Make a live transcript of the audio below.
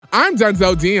I'm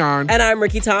Denzel Dion. And I'm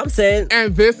Ricky Thompson.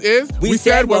 And this is We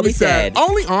Said What We Said.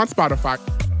 Only on Spotify.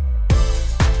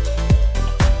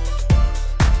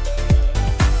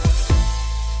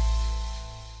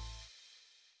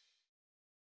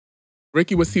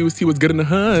 Ricky was he was good in the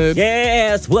hood.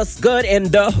 Yes, what's good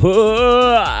in the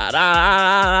hood?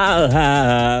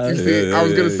 You see, I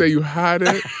was gonna say you had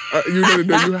it. You didn't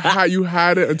know you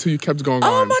had it until you kept going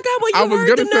on. Oh my God! Well, you I was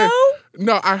heard gonna the note?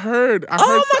 No, I heard.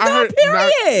 Oh my God!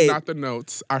 Period. Not the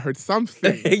notes. I heard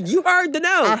something. You heard the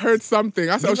note. I heard something.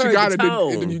 I said, You "Oh, she heard got the it,"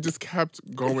 tone. and then you just kept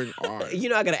going on. You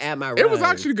know, I gotta add my. It was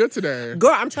rhyme. actually good today.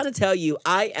 Girl, I'm trying to tell you,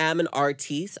 I am an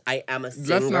artiste. I am a singer.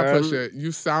 Let's not push it.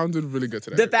 You sounded really good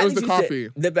today. The fact It was that the you coffee.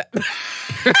 Said,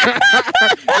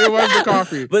 It was the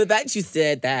coffee. But the fact that you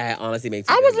said that honestly makes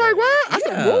me I was feel like, good. what? I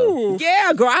said, woo.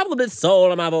 Yeah, girl, I have a little bit of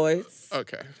soul in my voice.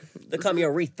 Okay. They call me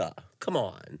Aretha. Come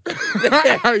on.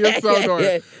 You're so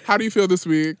annoying. How do you feel this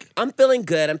week? I'm feeling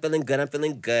good.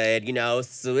 You know,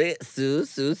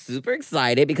 super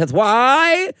excited because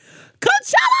why?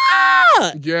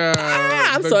 Coachella!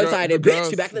 Yeah. I'm so excited. Bitch,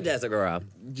 you back in the desert, girl.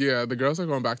 Yeah, the girls are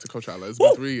going back to Coachella. It's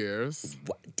been 3 years.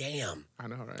 Damn. I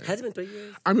know, right? Has it been 3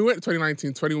 years? I mean, we went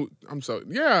 2019,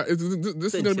 yeah. This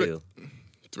is going to be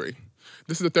 3.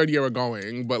 This is the third year we're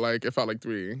going, but like it felt like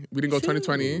 3. We didn't go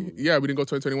 2020. Yeah, we didn't go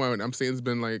 2021. I'm saying it's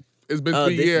been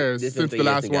 3 years since the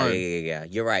last one. Yeah.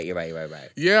 You're right. Yeah,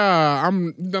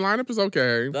 the lineup is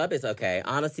okay. The lineup is okay,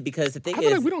 honestly, because the thing I is,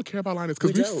 feel like we don't care about lineups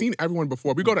because we've seen everyone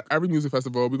before. We go to every music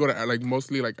festival. We go to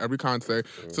mostly every concert.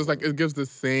 So it's it gives the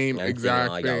same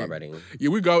exact thing. Y'all already. Yeah,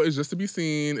 we go. It's just to be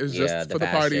seen. It's just for the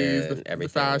parties, the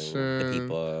fashion,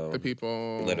 the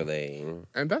people, literally.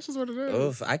 And that's just what it is.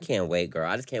 Oof, I can't wait, girl.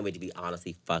 I just can't wait to be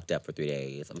honestly fucked up for 3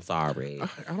 days. I'm sorry. I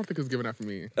don't think it's giving that for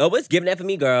me. Oh, it's giving that for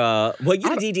me, girl. Well,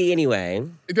 you the DD anyway.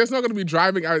 There's not going to be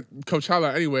driving at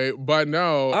Coachella anyway, but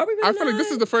no. Are we really I feel like this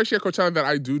is the first year Coachella that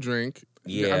I do drink.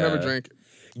 Yeah. I never drank.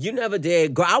 You never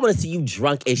did. Girl, I want to see you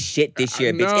drunk as shit this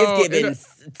year, bitch. No, It's giving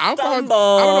alcohol, stumble.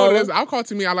 I don't know what it is. Alcohol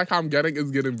to me, I like how I'm getting, is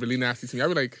getting really nasty to me. I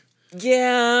be like...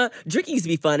 Yeah, drinking used to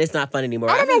be fun. It's not fun anymore.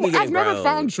 I don't know. I've grown. never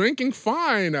found drinking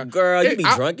fun. Girl, you be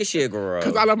drunk as shit, girl.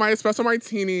 Because I love my espresso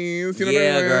martinis. You know what I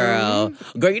mean? Girl.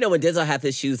 Girl, you know when Denzel has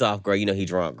his shoes off, girl, you know he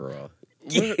drunk, girl.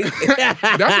 That's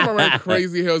when I run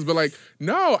crazy hills. But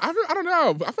no, I don't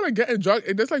know. I feel like getting drunk,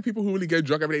 there's people who really get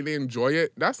drunk every day. They enjoy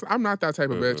it. I'm not that type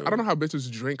of bitch. I don't know how bitches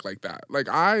drink like that.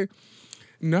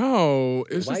 No.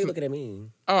 Why are you looking at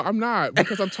me? Oh, I'm not.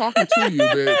 Because I'm talking to you,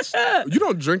 bitch. You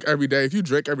don't drink every day. If you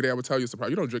drink every day, I would tell you a surprise.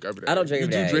 You don't drink every day. I don't drink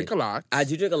every day. You do drink a lot. I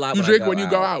do drink a lot You drink when you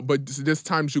go out. But there's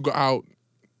times you go out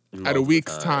at a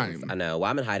week's time. I know.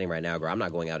 Well, I'm in hiding right now, girl. I'm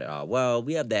not going out at all. Well,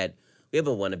 we have a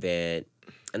one event.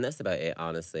 And that's about it,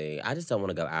 honestly. I just don't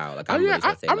want to go out. I'm not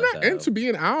into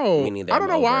being out. Me neither. I don't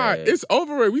know why. It's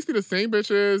over it. We see the same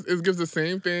bitches. It gives the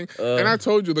same thing. And I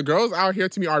told you, the girls out here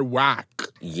to me are whack.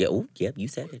 Yeah, yep, you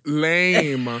said it.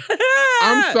 Lame.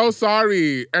 I'm so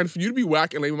sorry. And for you to be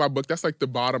whack and lame in my book, that's the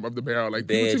bottom of the barrel.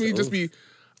 People to me just be...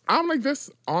 I'm this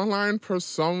online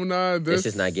persona. It's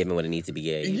just not giving what it needs to be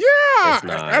giving. Yeah. It's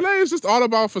not. LA is just all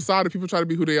about facade and people try to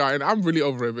be who they are. And I'm really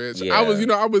over it, bitch. Yeah.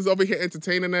 I was over here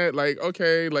entertaining it.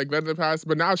 Okay, let it pass.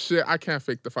 But now shit, I can't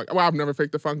fake the funk. Well, I've never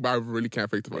faked the funk, but I really can't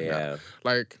fake the funk now.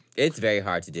 It's very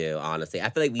hard to do, honestly. I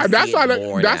feel like that's what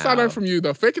I learned from you,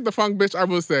 though. Faking the funk, bitch, I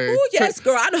will say. Oh, yes,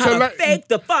 girl. I know how to fake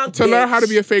the funk, To learn how to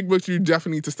be a fake bitch, you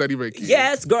definitely need to study Ricky.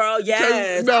 Yes, girl,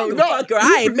 yes. No, girl.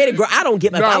 I admit it, girl. I don't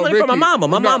get my I learned from my mama.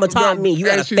 My mama taught me you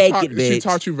gotta fake it, bitch. She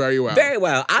taught you very well. Very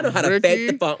well. I know how to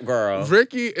fake the funk, girl.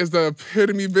 Ricky is the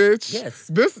epitome, bitch. Yes.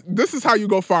 This is how you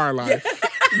go far in life.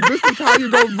 This is how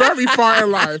you go very far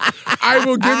in life. I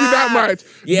will give you that much.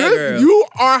 Yeah, girl. You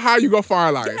are how you go far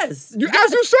in life. Yes.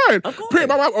 As you should. Of course.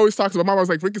 My mom always talks about. My mom was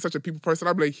like, Ricky's such a people person.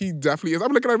 I'm like, he definitely is.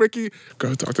 I'm looking at Ricky.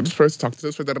 Girl, talk to this person. Talk to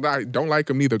this person. I don't like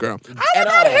him neither, girl. I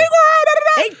don't hate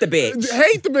her. Hate the bitch.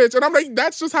 Hate the bitch. And I'm like,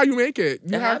 that's just how you make it.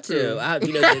 You have to.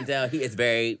 Denzel, he is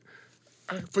very...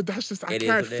 But that's just, I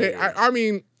can't fake. I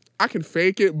mean... I can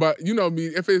fake it, but you know me,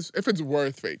 if it's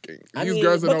worth faking.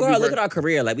 Girls look at our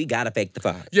career. We gotta fake the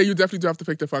funk. Yeah, you definitely do have to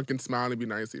fake the funk and smile and be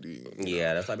nice.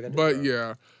 Yeah, that's why we gotta do. But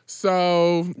yeah.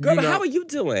 So, girl, but how are you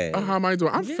doing? How am I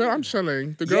doing? I'm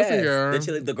chilling. The girls are here.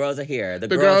 The girls are here. The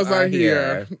girls are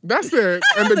here. That's it.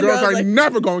 And the girls are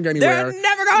never going anywhere. They're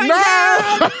never going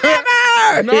anywhere.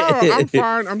 Never. No, I'm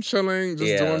fine. I'm chilling.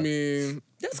 Just doing me.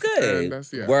 That's good. And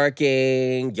that's, yeah.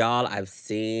 Working, y'all. I've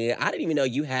seen. I didn't even know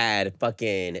you had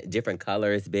fucking different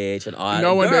colors, bitch, and all.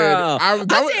 No one did.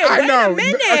 I know.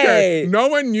 Okay. No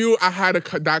one knew I had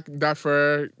that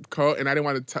fur coat, and I didn't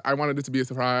want to. I wanted it to be a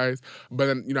surprise, but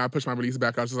then I pushed my release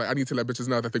back. I was just like, I need to let bitches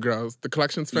know that the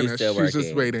collection's finished. She's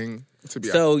just waiting to be.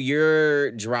 So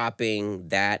you're dropping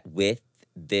that with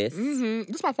this? Mm-hmm.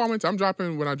 This is my fall winter. I'm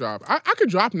dropping when I drop. I could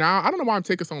drop now. I don't know why I'm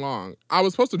taking so long. I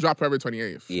was supposed to drop February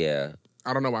 28th. Yeah.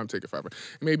 I don't know why I'm taking forever.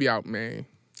 Maybe out May.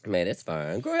 Man, it's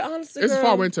fine. Girl, honestly, it's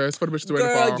fall winter. It's for the bitches to wear in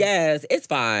the fall. Yes, it's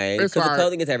fine. Because the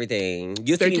clothing is everything.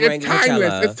 You see me wearing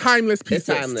timeless. Coachella. It's timeless pieces.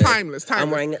 It's timeless.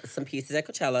 I'm wearing some pieces at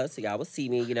Coachella, so y'all will see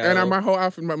me, And my whole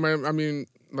outfit,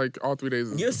 like all 3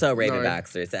 days. You're so Raven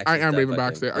Baxter. It's actually I am Raven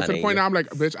Baxter. To the point now, I'm like,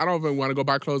 bitch, I don't even want to go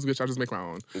buy clothes, bitch. I just make my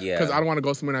own. Yeah. Because I don't want to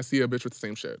go somewhere and I see a bitch with the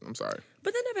same shit. I'm sorry.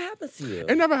 But that never happens to you.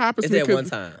 It never happens to me. Is it one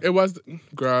time? It was,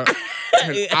 girl.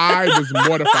 And I was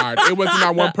mortified. It wasn't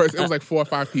not one person. It was like 4 or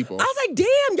 5 people. I was like,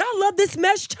 damn, y'all love this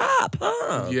mesh top,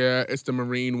 huh? Yeah, it's the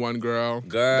marine one, girl.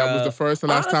 That was the first and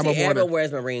last time I wore it. Everyone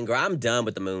wears marine, girl. I'm done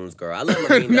with the moons, girl. I love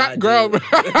marine. Not girl.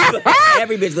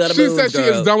 Every bitch loves the moons, She said she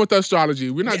is done with the astrology.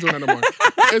 We're not doing that no more.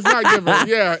 It's not given.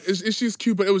 Yeah, she's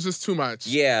cute, but it was just too much.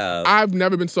 Yeah. I've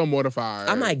never been so mortified.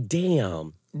 I'm like,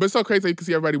 damn. But it's so crazy. You can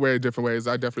see everybody wear it different ways.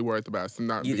 I definitely wore it the best. And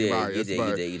not you being did, biased.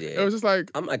 you did. It was just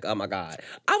like... I'm like, oh my God.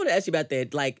 I want to ask you about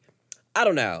that. Like, I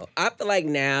don't know. I feel like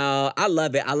now, I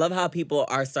love it. I love how people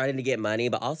are starting to get money,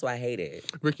 but also I hate it.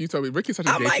 Ricky, you told me. Ricky's such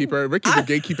a gatekeeper. Ricky's a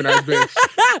gatekeeping ass bitch.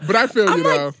 But I feel, I'm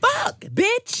like, fuck,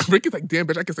 bitch. Ricky's like, damn,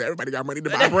 bitch, I can say everybody got money to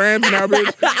buy brands now,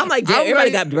 bitch. I'm like, damn,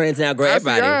 everybody got brands now, girl.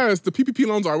 Everybody. Yes, the PPP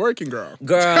loans are working, girl.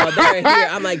 Girl, they're here.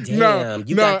 I'm like, damn,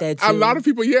 you got that too? A lot of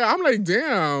people, I'm like,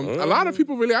 damn. A lot of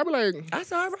people really, I be like...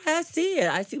 That's all right. I see it.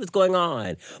 I see what's going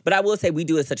on. But I will say we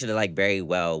do it such a very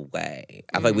well way.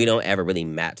 I feel like we don't ever really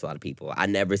match a lot of people. I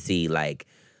never see like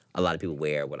a lot of people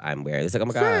wear what I'm wearing. It's like, oh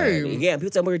my Same. God. Yeah,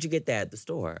 people tell me, where'd you get that? The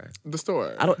store. The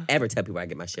store. I don't ever tell people where I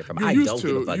get my shit from. I don't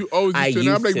give a fuck. You always used to. And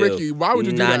I'm like, Ricky, why would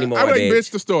you do that? Anymore, I'm like, bitch,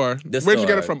 the store. Where'd you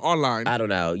get it from? Online. I don't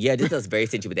know. Yeah, this is very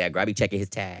stingy with that. Girl, I be checking his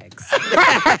tags. God,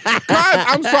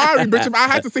 I'm sorry, bitch. If I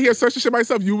had to sit here and search the shit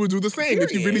myself, you would do the same. Period.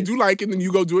 If you really do like it, then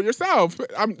you go do it yourself.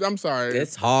 I'm sorry.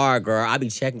 It's hard, girl. I be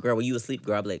checking, girl. When you asleep,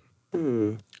 girl, I be like,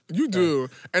 You do.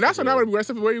 And that's what I would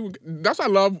that's what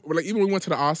I love. Like, even when we went to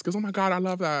the Oscars, oh my God, I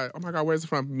love that. Oh my God, where's it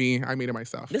from? Me. I made it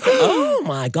myself. Oh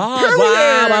my God. Period.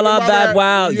 Wow, I love that.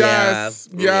 Wow. Yes.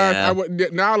 Yeah.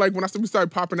 Now, like, when we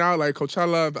start popping out, like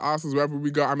Coachella, the Oscars, wherever we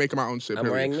go, I'm making my own shit. I'm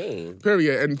wearing me.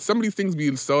 Period. And some of these things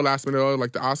be so last minute.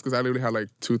 Like the Oscars, I literally had like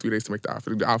 2-3 days to make the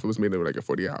outfit. The outfit was made in like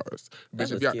 40 hours.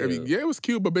 Bitch, it was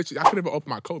cute, but bitch, I couldn't even open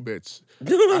my coat, bitch.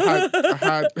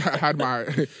 I had my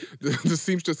the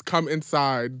seamstress come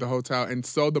inside the hotel and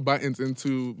sew the buttons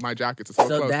into my jackets. It's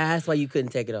so that's why you couldn't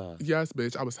take it off. Yes,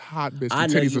 bitch. I was hot, bitch. The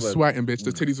titties were sweating, bitch.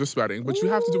 The titties were sweating. But you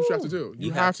have to do what you have to do.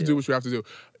 You have to do what you have to do.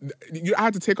 I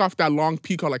had to take off that long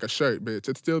peacoat like a shirt, bitch.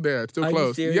 It's still there. It's still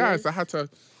closed. Yes, I had to.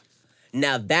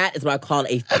 Now that is what I call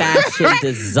a fashion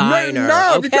designer.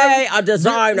 A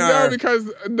designer.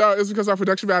 It's because our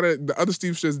production manager, the other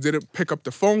Steve just didn't pick up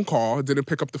the phone call,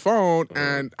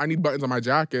 and I need buttons on my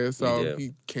jacket, so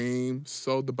he came,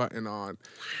 sewed the button on,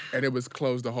 and it was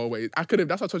closed the whole way. That's why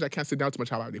I told you I can't sit down too much.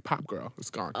 How about they pop, girl? It's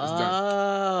gone. It's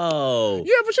done.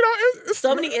 Yeah, but it's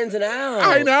so many ins and outs.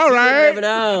 I know, right? You never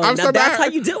know. That's how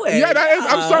you do it. Yeah, that is.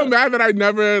 I'm so mad that I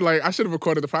never I should have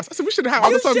recorded the process. I said we should have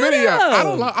all this on video.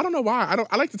 I don't know why.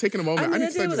 I like to take in a moment.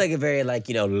 It was like a very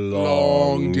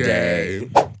long day.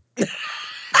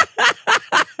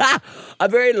 A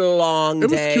very long day.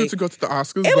 It was cute to go to the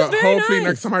Oscars, but hopefully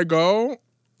next time I go,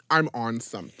 I'm on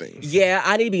something. Yeah,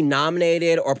 I need to be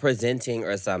nominated or presenting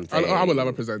or something. I would love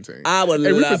a presenting. I would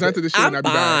love it. We presented this shit and I'd be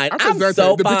fine. down. I'm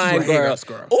so fine, girl.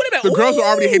 The girls were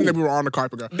already hating that we were on the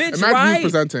carpet, girl. Bitch, imagine you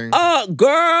presenting. Oh,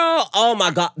 girl. Oh,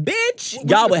 my God. Bitch,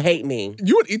 y'all would hate me.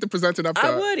 You would eat the presenting up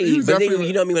there. I would eat. But then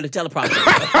you know me with the teleprompter.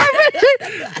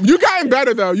 You gotten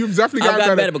better, though. You've definitely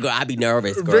gotten better. But girl, I'd be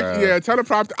nervous, girl.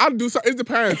 Teleprompter. I'll do something. It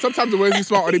depends. Sometimes the words you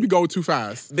smart or they be going too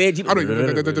fast. Bitch,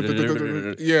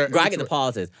 yeah. Girl, I get the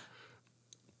pauses.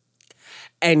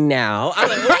 And now, I'm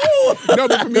like, ooh. No,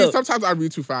 but for me, sometimes I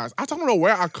read too fast. I don't know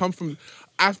where I come from.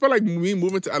 I feel like me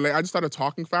moving to LA, I just started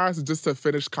talking fast just to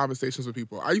finish conversations with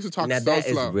people. I used to talk so slow. That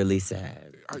is really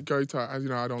sad. I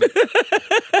don't.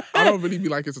 I don't really be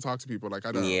liking to talk to people. Like,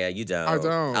 I don't. Yeah, you don't. I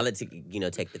don't. I like to,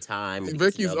 take the time.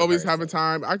 Ricky's always having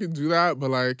time. I can do that, but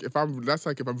like, if I'm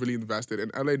really invested. In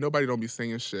LA, nobody don't be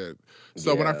saying shit.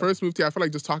 So when I first moved here, I feel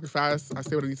like just talking fast, I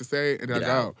say what I need to say, and then I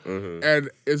go. Mm-hmm. And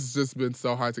it's just been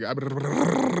so hard to get.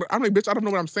 I'm like, bitch, I don't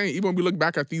know what I'm saying. Even when we look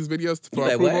back at these videos for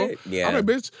approval, yeah. I'm like,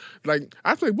 bitch, like,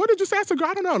 I feel like, what did you say? I said, girl,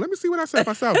 I don't know. Let me see what I said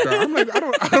myself, girl. I'm like, I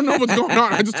don't know what's going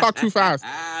on. I just talk too fast.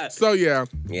 So yeah.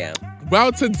 Yeah.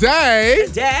 Well, today,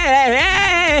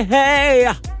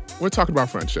 we're talking about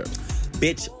friendship.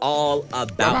 Bitch, all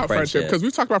about friendship. Because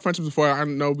we've talked about friendships before. I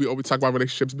know we always talk about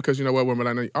relationships because you know what? We're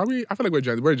millennials. Are we? I feel like we're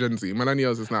Gen Z.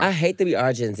 Millennials is not. I hate that we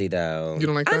are Gen Z, though. You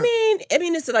don't like that? I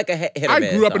mean, it's like a hit or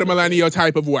miss. I grew up in a millennial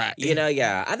type of way.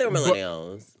 Yeah. I think we're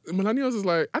millennials. But millennials is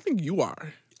like, I think you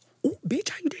are. Ooh, bitch,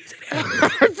 how you dare say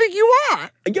that? I think you are.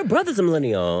 Your brother's a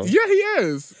millennial. Yeah, he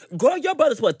is. Girl, your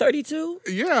brother's what, 32?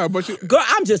 Yeah, but you... Girl,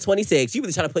 I'm just 26. You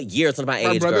really trying to put years on my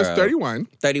age, girl. My brother's 31.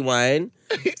 31?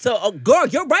 So, girl,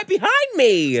 you're right behind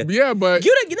me. Yeah, but...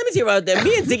 Let me tell you about that.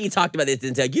 Me and Ziggy talked about this,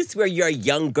 Denzel. You swear you're a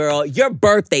young girl. Your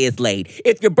birthday is late.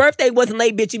 If your birthday wasn't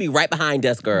late, bitch, you'd be right behind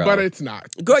us, girl. But it's not.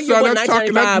 Girl, you're born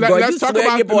 1995, girl. You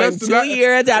swear you're born 2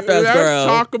 years after us, girl. Let's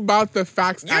talk about the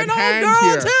facts at hand here.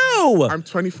 You're an old girl, too. I'm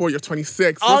 24, you're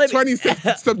 26. What's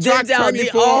 26? Subtract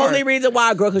 24. The only reason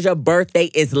why, girl, because your birthday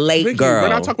is late, Ricky, girl. We're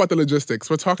not talking about the logistics.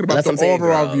 We're talking about the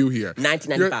overall view here.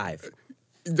 1995.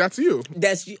 That's you.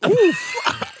 That's you. Oof.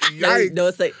 Yikes. No,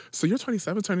 it's like... So you're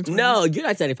 27, turning 20? No, you're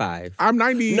 1995. I'm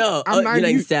 90. No, I'm 90, you're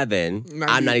 97. 90,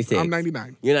 I'm 96. I'm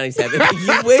 99. You're 97.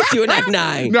 You wish you were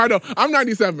 99. No, I know. I'm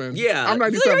 97. Yeah. I'm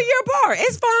 97. You're a year apart.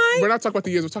 It's fine. We're not talking about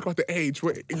the years. We're talking about the age.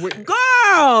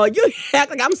 Girl, you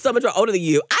act like I'm so much older than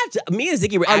you. Me and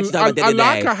Ziggy were actually talking about the other day. A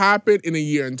lot could happen in a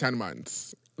year and 10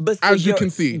 months. But as you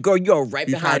can see. Girl, you're right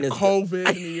behind us. You've had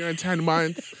COVID in a year and 10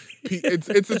 months.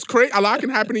 It's crazy. A lot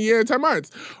can happen in a year and 10 months.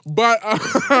 But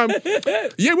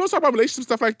yeah, we'll talk about relationships,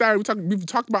 stuff like that. We've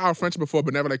talked about our friendship before,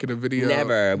 but never like in a video.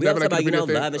 Never. We don't talk like about,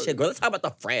 love and shit. Girl, let's talk about the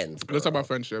friends, girl. Let's talk about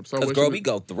friendship. So girl, we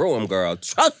go through them, girl.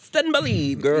 Trust and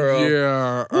believe, girl.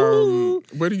 Yeah.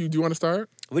 Where do you want to start?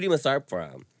 Where do you want to start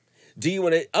from? Do you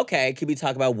want to, okay, can we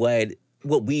talk about what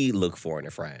we look for in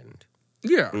a friend?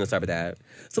 Yeah. I'm going to start with that.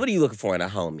 So what are you looking for in a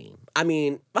homie? I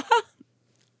mean...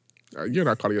 you're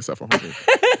not calling yourself a homie.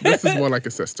 This is more like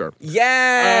a sister.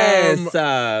 Yes.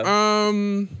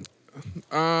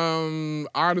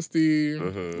 Honesty,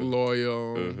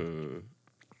 loyal.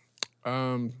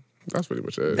 That's pretty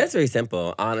much it. That's very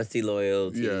simple. Honesty,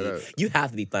 loyalty. Yeah. You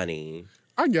have to be funny.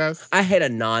 I guess. I hate a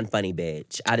non-funny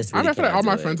bitch. I just really feel like all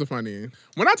my friends are funny.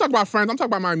 When I talk about friends, I'm talking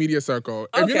about my immediate circle.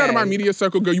 If you're not in my immediate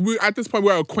circle, girl, at this point,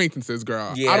 we're acquaintances,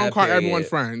 girl. Yeah, I don't call everyone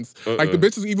friends. Like the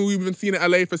bitches we've been seeing in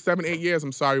LA for 7-8 years,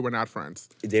 I'm sorry, we're not friends.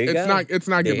 There you go. It's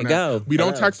not giving that. We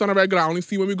don't text on a regular. I only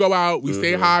see when we go out. We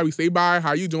say hi, we say bye,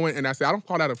 how you doing? And that's it. I don't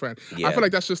call that a friend. Yeah. I feel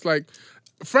like that's just like...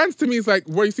 Friends to me is like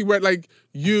where you see where like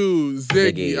you,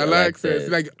 Ziggy, Alexis,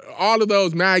 like all of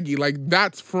those, Maggie, like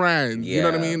that's friends. Yeah. You know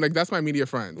what I mean? Like that's my immediate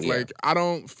friends. Yeah. Like I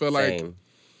don't feel like.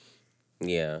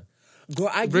 Yeah.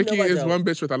 Girl, Ricky is one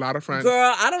bitch with a lot of friends.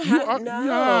 Girl, I don't have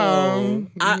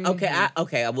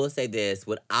Okay, I will say this.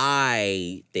 What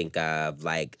I think of,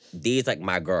 like these, like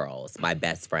my girls, my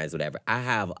best friends, whatever. I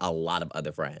have a lot of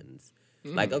other friends.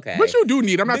 Like, okay. But you do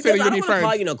need, I'm not saying you need friends. I don't want to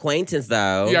call you an acquaintance,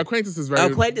 though. Yeah, acquaintance is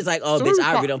very... Acquaintance, like, oh, bitch,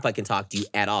 I really don't fucking talk to you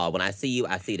at all. When I see you,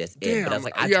 I see this. Damn. But I was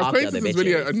like, I talk to other bitches. Acquaintance is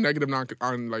really a negative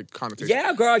connotation.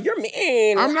 Yeah, girl, you're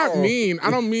mean. I'm not mean.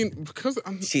 I don't mean... because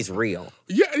she's real.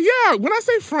 Yeah. When I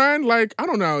say friend, like, I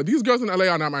don't know. These girls in LA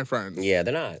are not my friends. Yeah,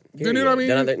 they're not. You know what I mean?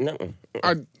 They're not,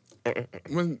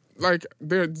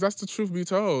 that's the truth be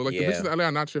told. Like, the bitches in LA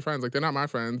are not your friends. Like, they're not my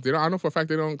friends. I know for a fact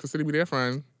they don't consider me their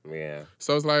friend. Yeah.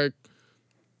 So it's like...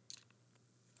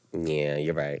 Yeah,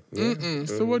 you're right. Yeah.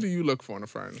 So what do you look for in a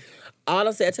friend?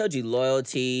 Honestly, I told you,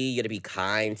 loyalty, you gotta be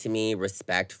kind to me,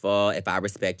 respectful. If I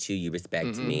respect you, you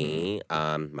respect me.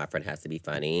 My friend has to be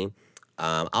funny.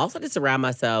 I also just surround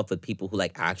myself with people who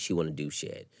like actually want to do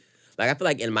shit. Like, I feel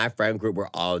like in my friend group, we're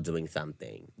all doing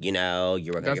something. You know,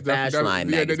 you're working on your fashion line.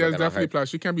 Yeah, there's definitely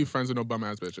plus. You can't be friends with no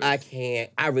bum-ass bitches. I can't.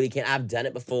 I really can't. I've done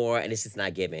it before, and it's just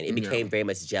not given. It became very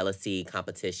much jealousy,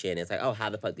 competition. It's like, oh,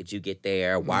 how the fuck did you get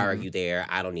there? Why are you there?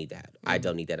 I don't need that. I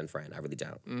don't need that in a friend. I really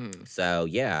don't. So,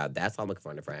 yeah, that's all I'm looking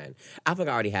for in a friend. I feel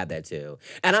like I already have that, too.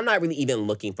 And I'm not really even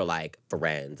looking for, like,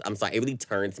 friends. I'm sorry. It really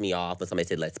turns me off when somebody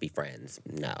said, let's be friends.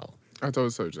 No. I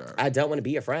told you that. I don't want to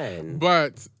be a friend.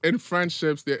 But in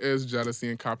friendships, there is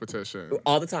jealousy and competition.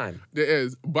 All the time. There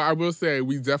is. But I will say,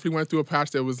 we definitely went through a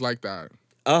patch that was like that.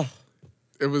 Oh.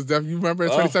 It was definitely, you remember in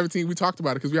 2017, we talked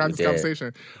about it because we had this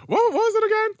conversation. What was it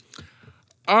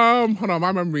again? Hold on,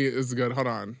 my memory is good. Hold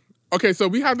on. Okay, so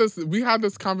this was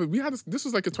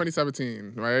like in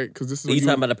 2017, right? Because this is Are you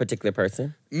talking about a particular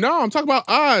person? No, I'm talking about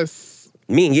us.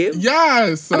 Me and you?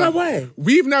 Yes. About what?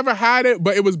 We've never had it,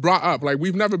 but it was brought up. Like,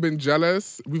 we've never been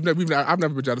jealous. I've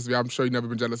never been jealous of you. I'm sure you've never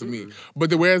been jealous of me. But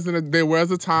there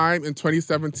was a time in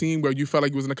 2017 where you felt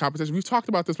like you was in a competition. We've talked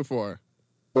about this before.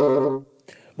 What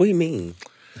do you mean?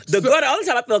 The only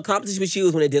time I feel competition with you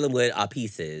is when they're dealing with our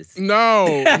pieces. No.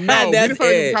 We didn't feel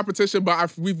like it was a competition,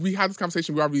 but we had this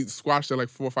conversation. We already squashed it like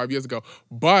 4 or 5 years ago.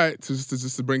 But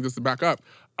to bring this back up,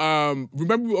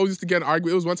 remember we always used to get an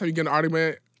argument. It was one time you get an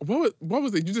argument. What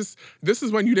was it? This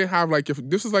is when you didn't have like you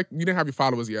didn't have your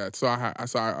followers yet. So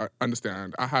I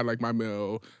understand. I had like my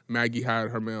meal. Maggie had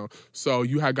her meal. So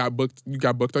you got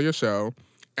booked on your show,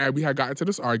 and we had gotten into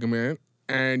this argument.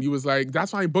 And you was like,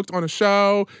 that's why I booked on a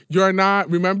show. You're not,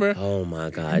 remember? Oh my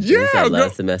God. Yeah. I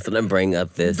love to mess with them. Bring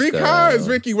up this. Because,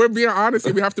 Ricky, we're being honest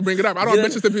and we have to bring it up. I don't want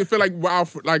bitches to feel like, wow,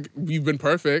 like we've been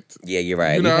perfect. Yeah, you're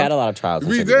right. We've had a lot of trials.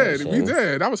 We did.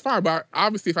 That was fine. But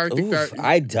obviously, if I didn't think that.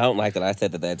 I don't like that I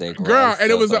said that day. Girl,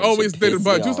 and it was always the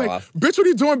budge. She was like, bitch, what are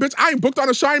you doing, bitch? I ain't booked on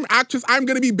a show. I'm an actress. I'm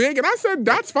going to be big. And I said,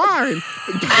 that's fine.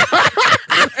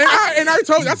 and I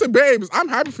told you, I said, babes, I'm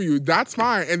happy for you. That's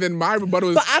fine. And then my rebuttal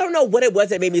was. But I don't know what it was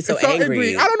that made me so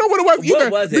angry. I don't know what it was either.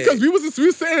 What was it? Because we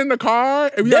was sitting in the car.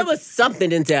 And there was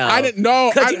something, Denzel. I didn't know.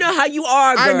 Because you know how you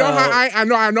are, girl.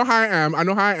 I know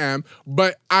how I am.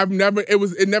 But I've never.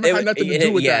 It never had nothing to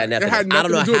do with that. Nothing. It had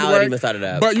nothing I don't know how it even started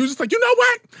up. But you were just like, you know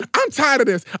what? I'm tired of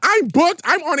this. I'm booked.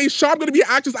 I'm on a show. I'm gonna be an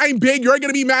actress. I'm big. You're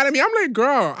gonna be mad at me. I'm like,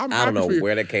 girl. I don't know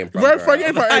where that came from.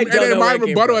 And then my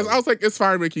rebuttal is, I was like, it's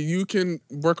fine, Ricky. You can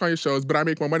work on your shows, but I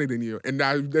make more money than you, and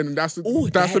that's what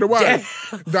it was.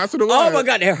 That's what it was. Oh my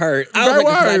God, it hurt.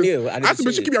 I knew. I said,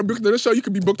 bitch, you can be booked on this show. You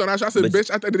can be booked on that show. I said,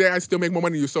 bitch, at the end of the day, I still make more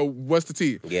money than you. So what's the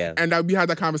tea? Yeah. And we had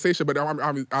that conversation, but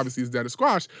obviously it's dead to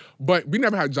squash. But we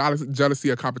never had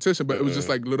jealousy or competition, but it was just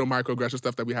like little microaggression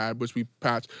stuff that we had, which we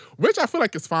patched, which I feel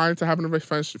like is fine to have in a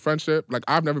friendship. Like,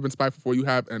 I've never been spiteful before you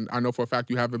have, and I know for a fact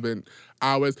you haven't been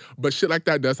ours, but shit like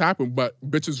that does happen. But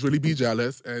bitches really be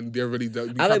jealous, and they're really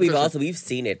I think we've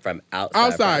seen it from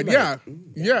outside. Yeah.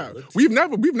 We've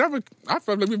never. I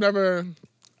felt like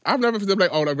I've never felt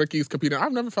like, oh, like Ricky's competing.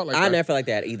 I've never felt like that. I never felt like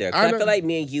that either. I feel like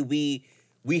me and you,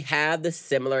 we have the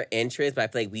similar interests, but I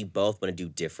feel like we both want to do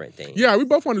different things. Yeah, we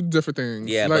both want to do different things.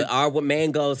 Yeah, like, but our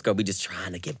main goal is, girl, we just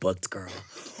trying to get booked, girl.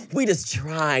 We just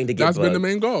trying to get booked. That's been the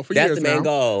main goal for years now. That's the main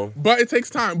goal. But it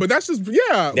takes time. But that's just,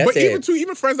 yeah. That's but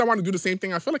even friends that want to do the same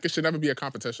thing, I feel like it should never be a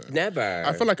competition. Never.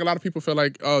 I feel like a lot of people feel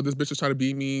like, oh, this bitch is trying to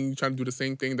beat me, trying to do the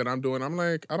same thing that I'm doing. I'm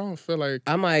like, I don't feel like.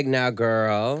 I'm like, now,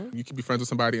 girl. You could be friends with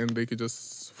somebody and they could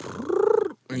just.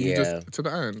 And you just, to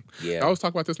the end. Yeah. I always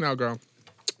talk about this now, girl.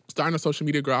 Starting on social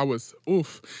media, girl,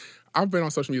 I've been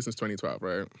on social media since 2012,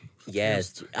 right?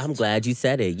 Yes. I'm glad you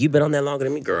said it. You've been on that longer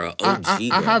than me, girl.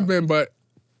 I have been, but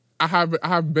I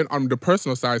have been on the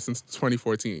personal side since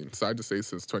 2014. So I just say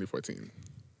since 2014.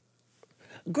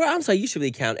 Girl, I'm sorry. You should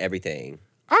really count everything.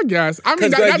 I guess. I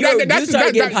mean, you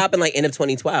started getting popping like end of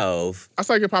 2012. I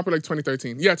started getting popping like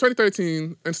 2013. Yeah,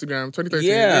 2013, Instagram, 2013.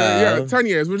 Yeah. 10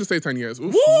 years. We'll just say 10 years.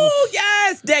 Oof, Woo, oof.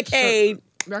 yes, decade.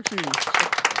 Actually,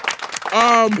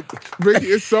 Ricky,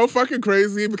 it's so fucking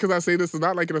crazy because I say this is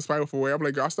not like in a spiteful way. I'm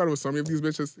like, girl, I started with so many of these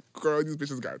bitches. Girl, these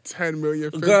bitches got 10 million.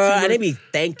 Girl, and they be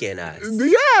thanking us.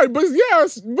 Yeah, but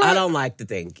yes. But I don't like to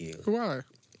thank you. Why?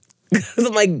 Because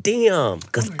I'm like, damn,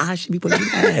 because I should be putting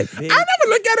that. I never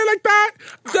look at it like that.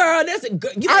 Girl, that's a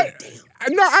good. You like, damn.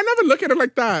 No, I never look at it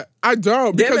like that. I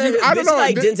don't. Because I don't know.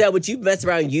 Like Denzel, but you mess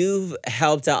around, you've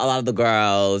helped out a lot of the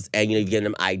girls and, you've given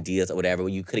them ideas or whatever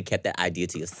when you could have kept that idea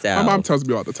to yourself. My mom tells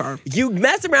me all the time. You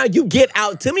mess around, you give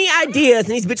out too many ideas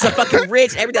and these bitches are fucking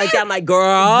rich, everything like that. I'm like,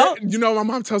 girl. My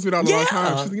mom tells me that all the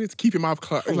time. She's like, you need to keep your mouth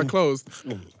closed.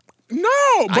 No,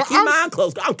 but I keep mine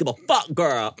closed. I don't give a fuck,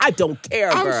 girl. I don't care,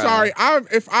 girl. I'm sorry.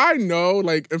 If I know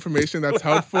like information that's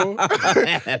helpful,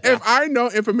 if I know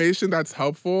information that's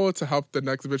helpful to help the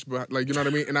next bitch, like, you know what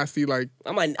I mean, and I see like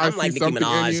I'm like Nicki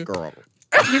Minaj, girl.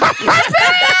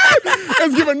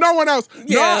 It's giving no one else.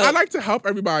 Yeah. No, I like to help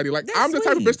everybody. Like, that's I'm the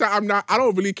type of bitch that I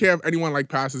don't really care if anyone like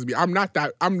passes me. I've never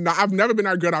been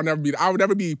that good. I would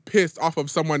never be pissed off of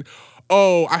someone.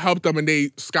 Oh, I helped them and they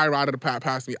skyrocketed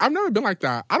past me. I've never been like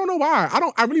that. I don't know why. I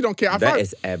really don't care. That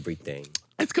is everything.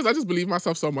 It's because I just believe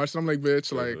myself so much. And I'm like,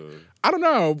 bitch, like, I don't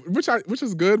know. Which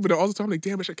is good, but also I'm like,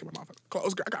 damn, bitch, I keep my mouth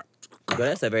closed. Girl,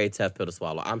 that's a very tough pill to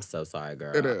swallow. I'm so sorry,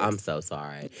 girl. It is. I'm so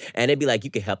sorry. And it'd be like,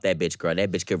 you could help that bitch, girl.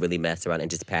 That bitch could really mess around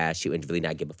and just pass you and really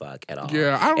not give a fuck at all.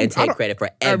 Yeah, and take credit for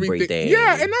everything.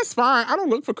 Yeah, and that's fine. I don't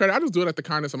look for credit. I just do it at the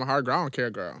kindness of my heart, girl. I don't care,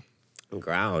 girl.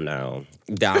 Girl, I don't know.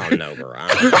 I don't know, girl.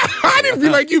 I didn't be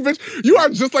like you, bitch. You are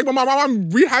just like my mom.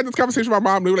 We had this conversation with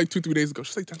my mom. They were like 2-3 days ago.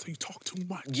 She's like, Denzel, you talk too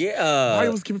much. Yeah. Why you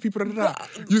always giving people da-da-da?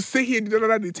 You sit here,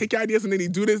 da-da-da, they take your ideas and then they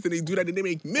do this, then they do that, and they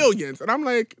make millions. And I'm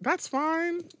like, that's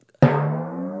fine.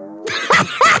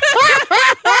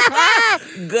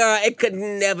 Girl, it could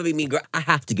never be me, girl. I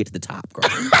have to get to the top, girl.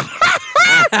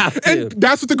 I have to. And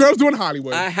that's what the girls do in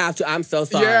Hollywood. I have to. I'm so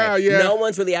sorry. Yeah. No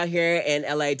one's really out here in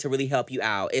LA to really help you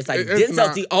out. It's like It's Denzel's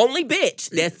not. the only bitch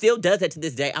that still does that to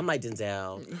this day. I'm like,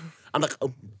 Denzel. I'm like,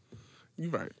 oh. You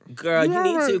right. Girl, you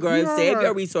need to, girl. Save right.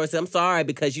 your resources. I'm sorry,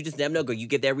 because you just never know, girl. You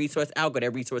give that resource out, girl.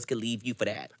 That resource could leave you for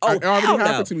that. Oh, It already hell no.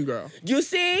 happened to me, girl. You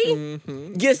see?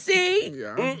 Mm-hmm. You see?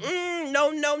 Yeah.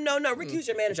 No. Ricky, who's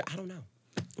your manager? I don't know.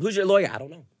 Who's your lawyer? I don't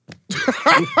know.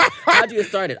 How'd you get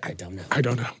started? I don't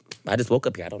know. I just woke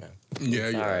up here. I don't know.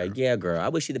 Yeah, Sorry. Yeah, girl. I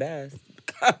wish you the best.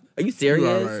 Are you serious? You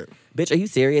all right. Bitch, are you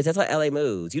serious? That's why LA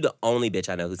moves. You the only bitch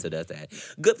I know who still does that.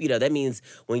 Good for you, though. That means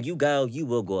when you go, you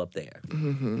will go up there.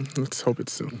 Mm-hmm. Let's hope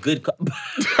it's soon. Good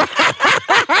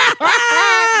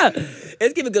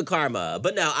It's giving good karma.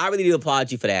 But no, I really do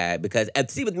applaud you for that. Because,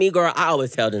 see, with me, girl, I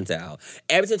always tell Denzel.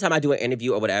 Every single time I do an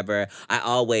interview or whatever, I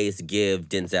always give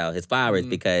Denzel his flowers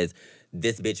because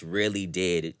this bitch really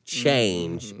did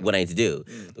change what I need to do.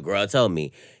 The girl told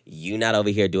me, you not over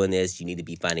here doing this. You need to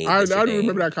be funny. I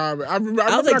remember that comment. I remember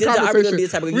was that like, Denzel, I remember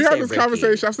this conversation. type of- We you had said this Ricky.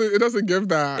 conversation. I said, it doesn't give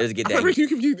that. It doesn't get I said, that.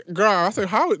 Ricky, girl, I said,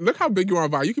 look how big you are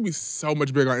on Vine. You can be so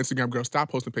much bigger on Instagram, girl. Stop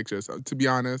posting pictures, to be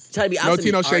honest. Trying to be no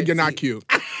tea, no shade, you're not cute.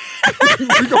 we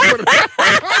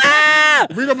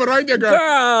gonna put it right there,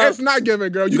 girl. It's not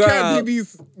giving, girl. You can't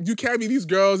be these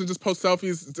girls and just post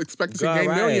selfies expecting to gain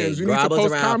millions. You need to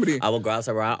post comedy. I will grouse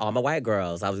around all my white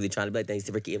girls. I was really trying to be like, thanks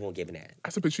to Ricky, it won't give me that. I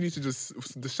said, but you need to just,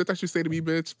 the shit that you say to me,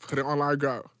 bitch, put it online,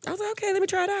 girl. I was like, okay, let me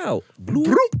try it out.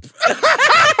 Bloop.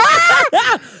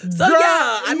 So, Girl,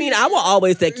 yeah, I mean, I will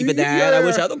always thank you for that. Yeah. I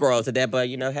wish other girls did that, but,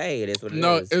 you know, hey, it is what it is.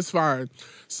 No, it's fine.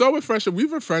 So with Fresh, we've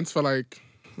been friends for like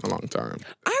a long time.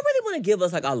 I really want to give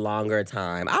us like a longer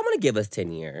time. I want to give us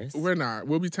 10 years. We're not.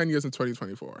 We'll be 10 years in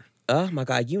 2024. Oh, my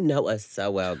God. You know us so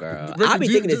well, girl. Ricky, I'll be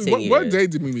thinking it's 10 years. What day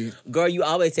did we meet? Girl, you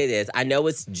always say this. I know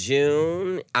it's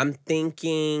June. I'm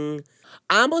going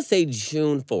to say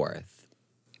June 4th.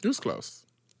 It was close.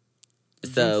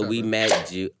 So June we 7th. met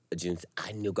June.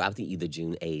 I knew. I think either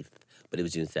June 8th, but it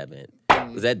was June 7th.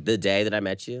 Was that the day that I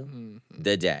met you?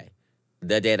 The day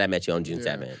that I met you on June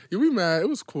 7th. Yeah, we met. It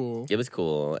was cool. It was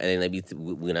cool, and then like,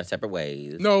 we went our separate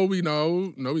ways. No, we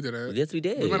didn't. Yes, we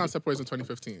did. We went our separate ways in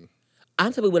 2015.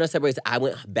 I'm saying we went our separate ways. I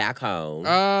went back home.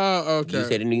 Oh, okay. You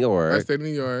stayed in New York. I stayed in New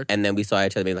York. And then we saw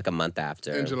each other maybe like a month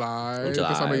after. In July. In July.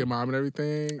 Because I met your mom and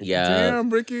everything. Yeah. Damn,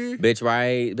 Ricky. Bitch,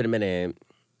 right? Been a minute.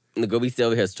 The girl, we still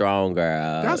over here strong,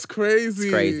 girl. That's crazy.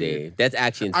 It's crazy. That's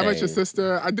actually insane. I met your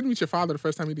sister. I didn't meet your father the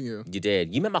first time meeting you. You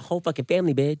did. You met my whole fucking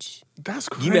family, bitch. That's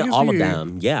crazy. You met all of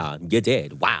them. Yeah, you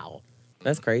did. Wow.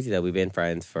 That's crazy that we've been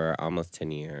friends for almost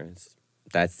 10 years.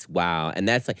 That's wow. And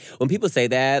that's like, when people say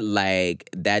that, like,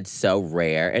 that's so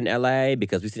rare in LA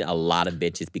because we've seen a lot of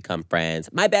bitches become friends.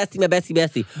 My bestie.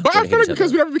 But I feel like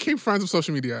because we never became friends with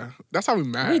social media. That's how we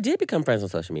met. We did become friends on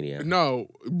social media. No,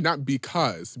 not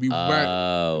because. We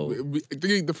Oh.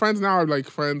 the friends now are like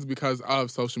friends because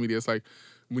of social media. It's like,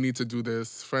 we need to do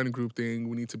this friend group thing.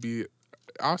 We need to be,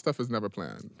 our stuff is never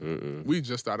planned. Mm-mm. We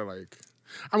just started like,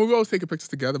 I mean, we always taking pictures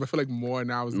together, but I feel like more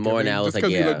now is More now is just like,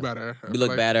 because yeah. we look better. We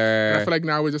look better. And I feel like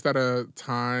now we're just at a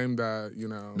time that, you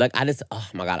know. Like, oh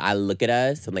my God, I look at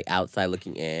us from like outside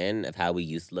looking in of how we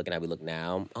used to look and how we look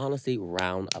now. Honestly,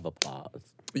 round of applause.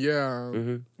 Yeah.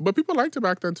 Mm-hmm. But people liked it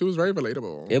back then too. It was very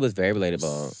relatable. It was very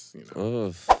relatable. You know,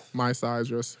 Oof. my size,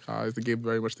 your size. They gave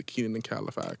very much the Keenan and Kel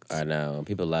effect. I know.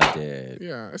 People loved it.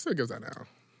 Yeah, it still gives that now.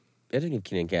 It doesn't give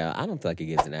Keenan and Kel. I don't feel like it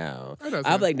gives it now. It doesn't.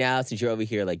 I feel like now, since you're over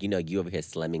here, like, you know, you over here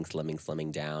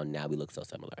slimming down, now we look so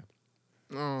similar.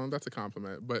 Oh, that's a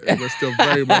compliment. But we're still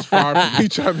very much far from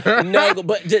each other. No,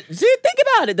 but just think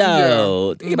about it,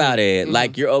 though. Yeah. Think about it.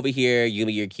 Like, you're over here,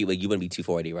 you're cute. Like, you want to be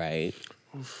 240, right?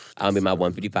 I'll be my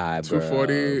 155, girl.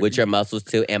 240. With your muscles,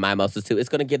 too, and my muscles, too. It's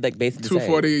going to give, like, basically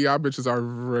 240, y'all bitches are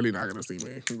really not going to see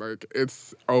me. Like,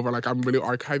 it's over. Like, I'm really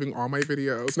archiving all my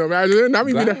videos. No, imagine. Not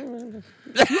me be that.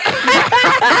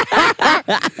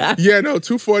 Yeah, no,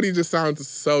 240 just sounds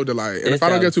so delightful. And if I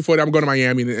don't get 240, I'm going to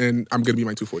Miami and I'm going to be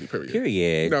my 240,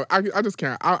 period. No, I just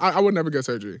can't. I would never get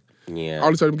surgery. Yeah. I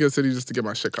only started to get surgery just to get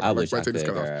my shit cut I off. wish I take this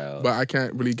could, cut girl. off. But I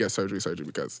can't really get surgery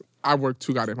because I work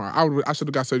too goddamn hard. I should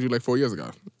have got surgery like 4 years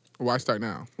ago. Why start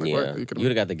now? Like, yeah, you would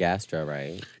have got the gastro,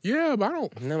 right? Yeah, but I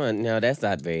don't. No, that's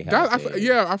not very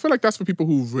healthy. I feel like that's for people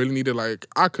who really need it. Like,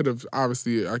 I could have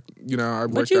obviously, I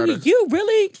worked but you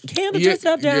really handled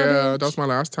yourself down. Yeah, that was my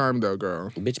last time though,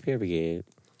 girl. Bitch, period.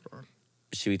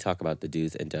 Should we talk about the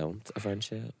do's and don'ts of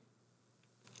friendship?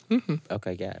 Mm-hmm.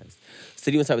 Okay, yes. So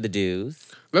do you want to start with the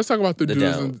do's? Let's talk about the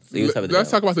do's and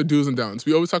let's talk about the do's and don'ts.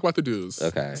 We always talk about the do's.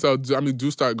 Okay. So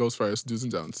do start goes first. Do's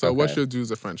and don'ts. So what's your do's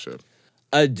of friendship?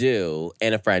 A do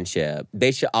in a friendship,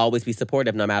 they should always be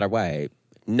supportive no matter what.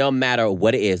 No matter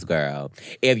what it is, girl.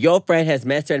 If your friend has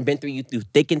messed her and been through you through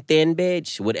thick and thin,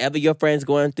 bitch, whatever your friend's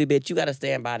going through, bitch, you got to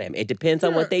stand by them. It depends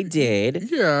on what they did.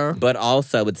 Yeah. But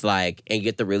also, it's like, and you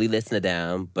have to really listen to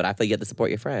them. But I feel you have to support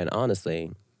your friend,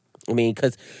 honestly. I mean,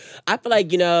 because I feel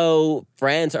like,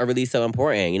 friends are really so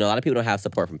important. A lot of people don't have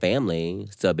support from family.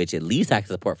 So, bitch, at least I can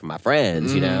support from my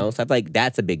friends, So I feel like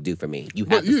that's a big do for me. You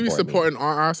have to support in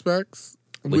all aspects.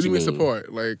 What do you mean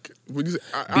support? Like,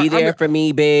 be there for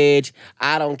me, bitch.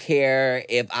 I don't care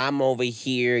if I'm over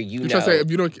here. You know. Say, if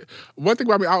you don't. One thing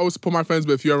about me, I always support my friends,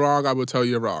 but if you're wrong, I will tell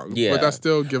you you're wrong. Yeah, but that's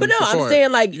still giving support. But no, I'm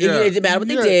saying like it doesn't matter what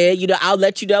they did. I'll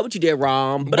let you know what you did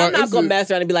wrong. But I'm not gonna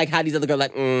mess around and be like, how these other girls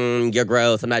like, you're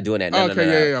gross. I'm not doing that. No,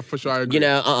 yeah, for sure. I agree.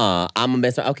 I'm gonna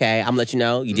mess around. Okay, I'm gonna let you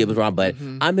know you did what's wrong, but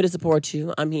I'm here to support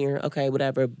you. I'm here. Okay,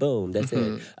 whatever. Boom. That's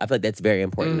it. I feel like that's very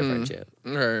important in a friendship.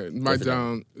 Okay, my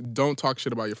don't talk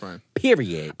shit about your friend.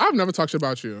 Period. I've never talked shit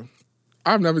about you.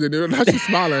 I've never did it. Now she's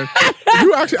smiling.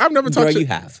 I've never talked shit. You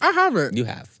have. I haven't. You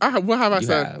have. What have I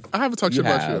said? I haven't talked shit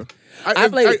about you.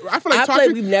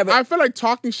 I feel like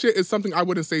talking shit is something I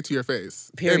wouldn't say to your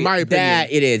face. Period. In my opinion.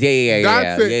 That it is.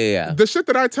 Yeah. The shit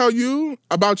that I tell you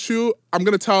about you, I'm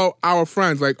gonna tell our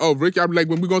friends. Like, oh, Ricky, I'm like,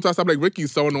 when we go to outside, I'm like,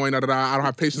 Ricky's so annoying, I don't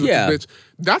have patience with this bitch.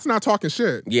 That's not talking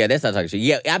shit. Yeah, that's not talking shit.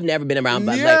 Yeah, I've never been around,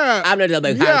 but I've never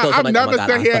done I've never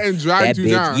sat here and dragged you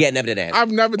down. Yeah, never done that. I've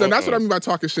never done. That's what I mean by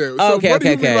talking shit. So okay, what do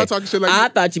you mean by talking shit? Like, I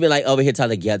thought you meant like over here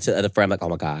talking to other friend, like, oh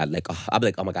my god, like I'll be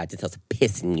like, oh my god, this is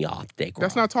pissing me off.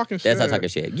 That's not talking shit. That's not talking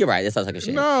shit. You're right. That's not talking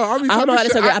shit. No, I mean, I don't know how to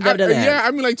talk. I've never done that. Yeah,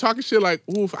 I mean, like talking shit, like,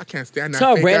 oof, I can't stand that.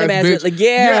 So random ass bitch. Like,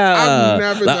 I've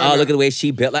never done that. Look at the way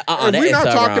she built. Like, if we're not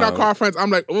talking, I call friends. I'm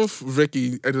like, oof,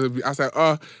 Ricky. I said,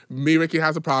 Ricky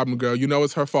has a problem, girl. You know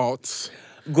it's her fault.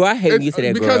 Girl, I hate when you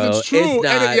say that, girl. Because it's true.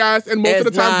 And most of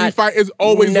the time we fight is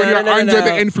always when you're under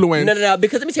the influence. No.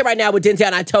 Because let me tell you right now with Denzel,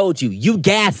 and I told you, you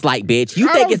gaslight, bitch.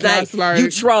 You think it's like,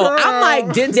 you troll. Girl. I'm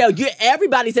like, Denzel,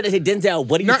 everybody said, Denzel,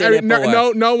 what are you saying that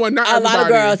for? No one, not everybody. A lot of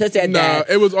girls have said that.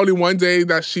 No, it was only one day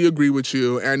that she agreed with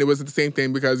you, and it was the same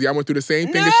thing because I went through the same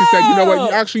thing, and she said, you know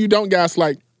what, you don't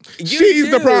gaslight.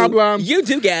 She's the problem. You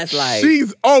do gaslight.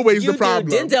 She's always the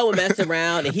problem. Denzel would mess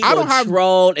around and he would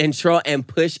troll and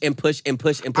push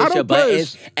your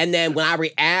buttons. And then when I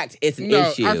react, it's an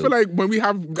issue. I feel like when we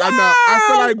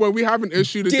have an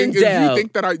issue, the thing is you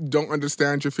think that I don't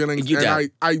understand your feelings,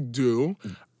 I do.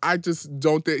 I just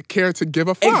don't care to give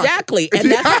a fuck. Exactly.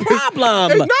 And that's the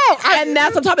problem. And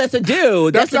that's what I'm talking about. That's a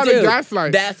dude. That's not a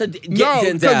gaslight. That's a No,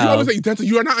 because you always say, Denzel,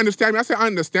 you are not understanding me. I say, I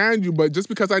understand you, but just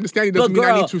because I understand you doesn't mean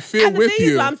I need to feel with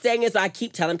you. What I'm saying is I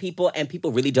keep telling people, and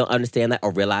people really don't understand that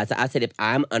or realize that. I said, if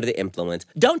I'm under the influence,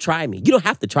 don't try me. You don't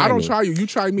have to try me. I don't try you. You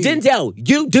try me. Denzel,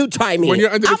 you do try me. When you're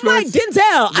under the influence. I'm like,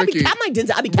 Denzel. I'm like,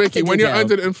 Denzel. Ricky, when you're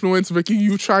under the influence, Ricky,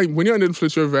 you try. When you're under the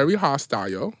influence, you're very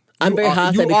hostile. I'm very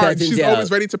hostile because Denzel. She's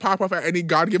always ready to pop off at any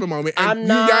God-given moment. And I'm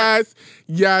not.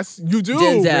 Yes, you do,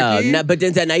 Denzel. Ricky. No, but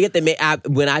Denzel, now you have to admit,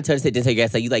 when I turned to say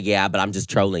Denzel, you like, yeah, but I'm just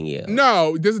trolling you.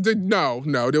 No.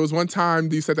 There was one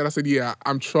time you said that. I said, yeah,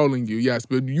 I'm trolling you. Yes,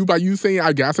 but by you saying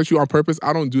I gaslight you on purpose,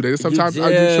 I don't do that. Sometimes I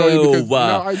do troll you because no,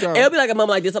 I don't. It'll be like a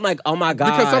moment like this. I'm like, oh my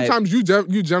God. Because sometimes you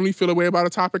generally feel a way about a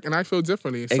topic and I feel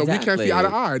differently. So we can't see eye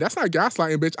to eye. That's not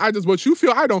gaslighting, bitch. What you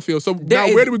feel, I don't feel. So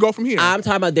where do we go from here? I'm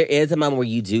talking about there is a moment where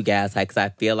you do gaslight because I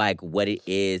feel like what it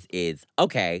is,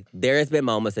 okay, there has been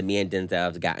moments that me and Denzel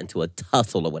have gotten into a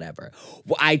tussle or whatever.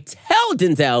 Well, I tell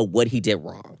Denzel what he did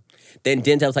wrong. Then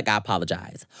Denzel's like, I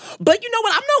apologize. But you know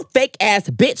what? I'm no fake ass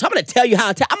bitch. I'm going to tell you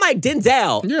how to. I'm like,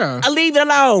 Denzel. Yeah. Leave it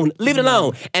alone. Leave it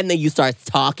alone. And then you start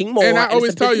talking more. And I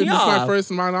always tell you, this is my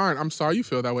first line. I'm sorry you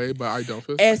feel that way, but I don't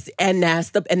feel and that's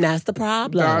the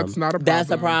problem. That's not a problem. That's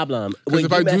a problem. Because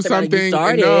if I do something,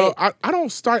 I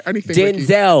don't start anything.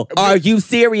 Denzel, Ricky. Are you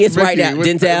serious right now?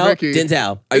 Denzel? Ricky.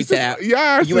 Denzel, are you saying that?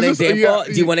 Yes. You want an example? Yeah,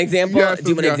 do you want an example? Yes, do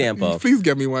you want an example? Please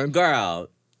give me one. Girl,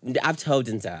 I've told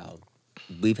Denzel,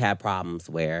 we've had problems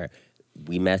where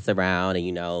we mess around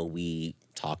and, we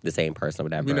talk to the same person or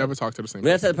whatever. We never talk to the same person. We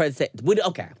don't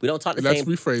talk to the same...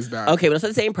 Let's rephrase that. Okay, we don't talk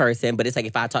to the same person, but it's like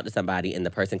if I talk to somebody and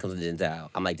the person comes to Denzel,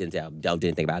 I'm like, Denzel, don't do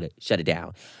anything about it. Shut it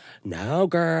down. No,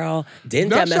 girl.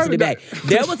 Denzel messed with me back.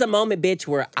 There was a moment, bitch,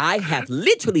 where I have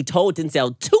literally told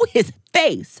Denzel to his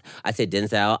face. I said,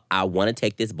 Denzel, I want to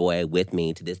take this boy with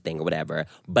me to this thing or whatever,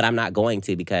 but I'm not going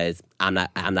to because I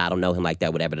don't know him like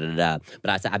that, whatever, But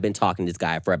I said, I've been talking to this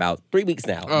guy for about 3 weeks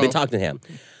now. I've been talking to him.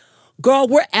 Girl,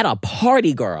 we're at a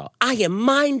party, girl. I am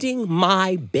minding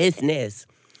my business.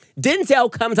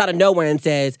 Denzel comes out of nowhere and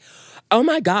says, oh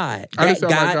my God. I didn't say, oh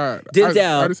my God.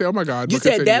 Denzel. I didn't say, oh my God. You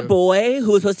said that boy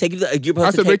who was supposed to take you to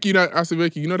I said,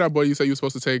 Ricky, you know that boy you said you were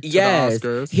supposed to take to the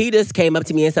Oscars? He just came up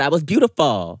to me and said I was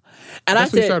beautiful. And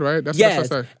that's what you said, right? That's what I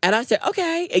said. And I said,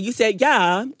 okay. And you said,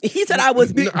 yeah. He said I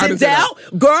was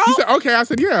Denzel, girl. He said, okay. I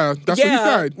said, yeah. That's what he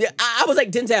said. Yeah. I was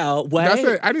like, Denzel, what? That's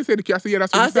it. I didn't say I said, yeah,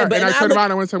 that's what he said. And I turned around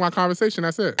and I went to my conversation.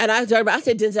 That's it. And I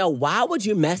said, Denzel, why would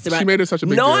you mess around? She made it such a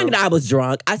big deal. Knowing that I was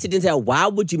drunk, I said, Denzel, why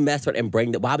would you mess around and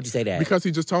bring that? Why would you say that? Because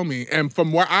he just told me. And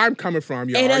from where I'm coming from,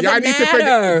 y'all. It doesn't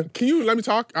matter. Can you let me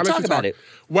talk? I'll let you talk about it.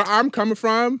 Where I'm coming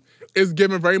from is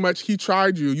given very much, he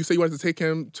tried you. You say you wanted to take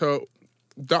him to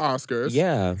the Oscars.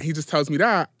 Yeah. He just tells me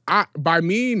that. By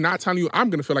me not telling you, I'm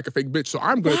going to feel like a fake bitch. So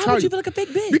I'm going to tell you. Why would you feel like a fake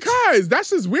bitch? Because that's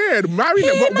just weird. He ain't my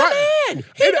man.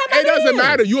 It doesn't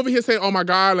matter. You over here saying, oh my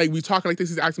God, like we talking like this.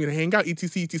 He's asking me to hang out,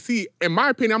 etc. In my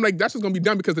opinion, I'm like, that's just going to be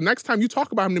done because the next time you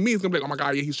talk about him to me, it's going to be like, oh my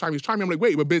God, yeah, he's trying me. I'm like,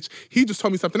 wait, but bitch, he just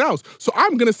told me something else. So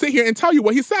I'm going to sit here and tell you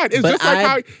what he said.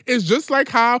 It's just like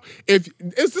how if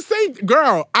it's the same,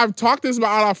 girl, I've talked this about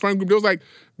all our friend group. It was like,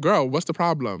 girl, what's the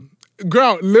problem?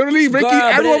 Girl, literally, Ricky,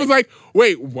 everyone was like,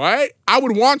 wait, what? I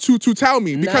would want you to tell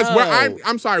me because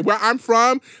where I'm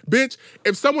from, bitch,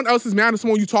 if someone else is mad at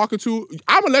someone you talking to,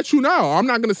 I'm gonna let you know. I'm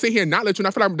not gonna sit here and not let you know.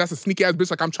 I feel like that's a sneaky ass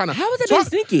bitch. Like I'm trying to. How is it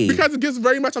sneaky? Because it gives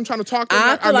very much. I'm trying to talk to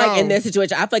I feel like in that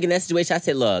situation, I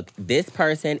said, look, this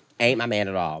person ain't my man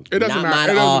at all. It doesn't not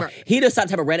matter. Mine at all. He just some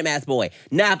type of random ass boy.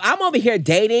 Now, if I'm over here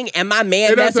dating and my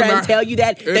man that's trying to tell you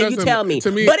that, then you tell me.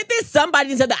 But if it's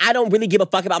somebody that I don't really give a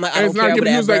fuck about, I'm like, I don't care, whatever.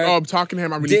 He was like, oh, I'm talking to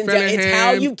him. I'm really feeling him. It's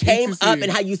how you came up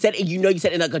and how you said it. You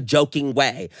said it in like a joking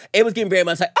way. It was getting very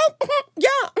much like, oh, yeah.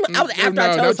 I was after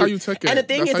I told you. That's how you took it. And the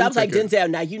thing is, I was like, Denzel,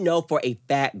 now you know for a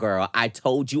fact, girl, I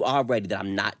told you already that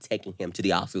I'm not taking him to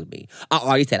the Oscars with me. I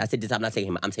already said, Denzel, I'm not taking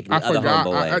him. I'm taking the other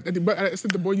homeboy. But I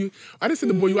said the boy you. I didn't say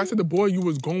the boy you. I said the boy you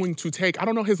was going to take. I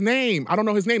don't know his name.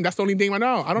 That's the only name I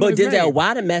know. I don't know his name. But Denzel,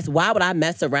 why would I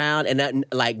mess around and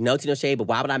like no tea, no shade, but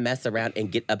why would I mess around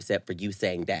and get upset for you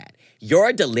saying that?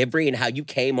 Your delivery and how you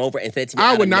came over and said to me,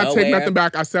 I would not take nothing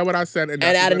back. I said what I said, and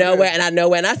out of nowhere,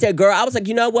 and I said, girl, I was like,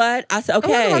 you know what? I said,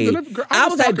 okay. I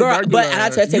was like, girl, but I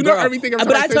said, girl,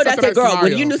 but I told you, I said, girl,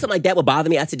 when you knew something like that would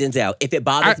bother me, I said, Denzel, if it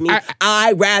bothers me,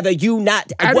 I'd rather you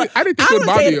not. I didn't think it would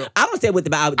bother you. I don't say with the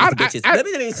bitches.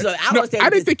 I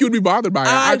didn't think you would be bothered by it.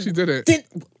 I actually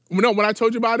didn't. No, when I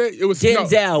told you about it, it was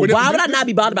Denzel. Why would I not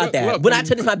be bothered about that? When I told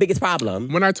you it's my biggest problem.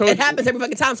 When I told it happens every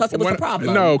fucking time, so I said, what's the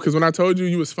problem? No, because when I told you,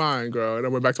 you was fine, girl. And I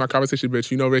went back to my conversation,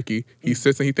 bitch. You know Ricky. He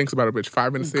sits and he thinks about it, bitch.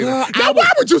 5 minutes later.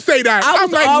 Why would you say that?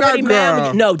 I'm like, already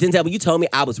mad. No, Denzel, when you told me,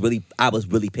 I was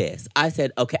really pissed. I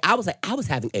said, okay. I was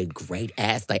having a great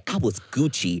ass night. I was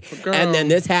Gucci. Girl. And then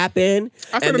this happened.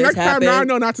 I said the next time, now I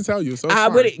know not to tell you. So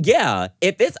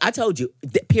I told you,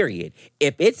 period.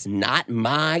 If it's not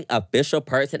my official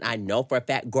person, I know for a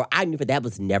fact, girl, I knew that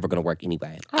was never going to work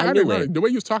anyway. I knew it. The way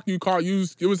you was talking, it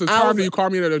was the time that you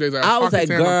called me the other day. I was like,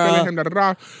 girl. I'm feeling him,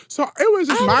 da-da-da. So it was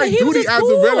just my duty as a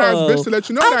real ass bitch to let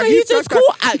you know that. He's just cool.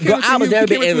 I was never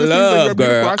been in love,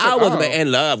 girl. I wasn't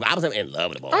in love. I wasn't in love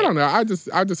with the boy. I don't know. I just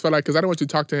felt like, because I didn't want you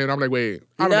to talk to him. I'm like, wait.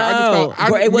 I don't know.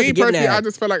 I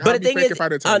just felt like I'd be fake if I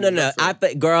didn't tell you. No.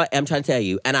 Girl, I'm trying to tell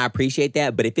you, and I appreciate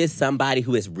that, but if it's somebody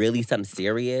who is really something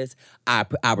serious, I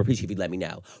would appreciate if you let me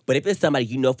know. But if it's somebody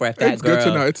you know for a fact, it's good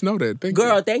to know. It's noted. Thank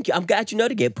you. Thank you. I'm glad you know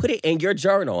to put it in your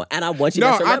journal, and I want you to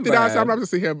remember. No, after that, I'm not going to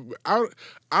sit here.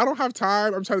 I don't have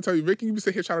time. I'm trying to tell you, Ricky, you be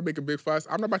sitting here trying to make a big fuss.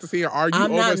 I'm not about to sit here and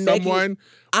argue over someone.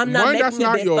 I'm not making that's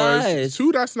not a big yours. Fuss.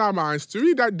 2, that's not mine.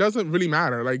 3, that doesn't really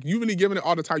matter. Like, you really giving it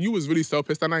all the time. You was really so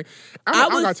pissed that night. I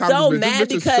was so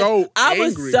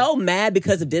mad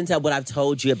because of Denzel, what I've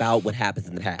told you about what happens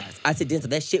in the past. I said, Denzel,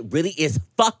 that shit really is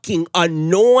fucking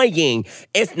annoying.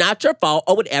 It's not your fault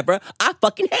or whatever. I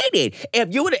fucking hate it.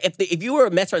 If you were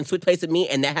a mess around and switch place with me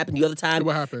and that happened the other time,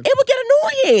 what happened? It would get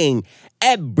annoying.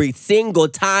 Every single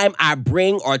time I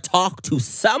bring or talk to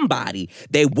somebody,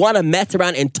 they want to mess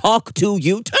around and talk to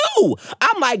you too.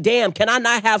 I'm like, damn, can I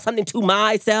not have something to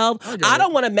myself? I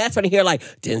don't want to mess around here like,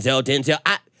 Denzel.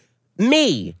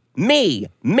 Me.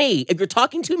 If you're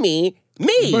talking to me,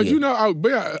 Me. But girl,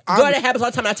 that happens all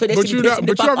the time. I tell you that shit pisses me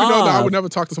the fuck you already know that I off. would never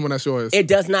talk to someone that's yours. It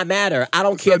does not matter. I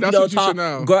don't care if you don't talk.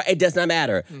 Know. Girl, it does not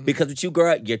matter. Because with you,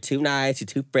 girl, you're too nice. You're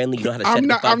too friendly. You know how to shut the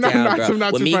fuck down, girl. I'm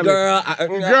not with too me, friendly. girl,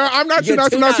 I'm not too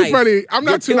nice. I'm not too friendly. I'm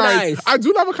not too nice. I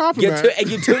do love a compliment.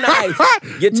 You're too nice.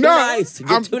 You're too nice.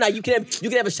 You're too nice. You can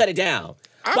never shut it down.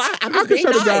 I can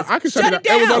shut it down. I can shut it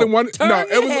down. It was only one.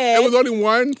 It was only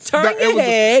one. Turn your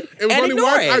head. It was only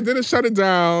one. I didn't shut it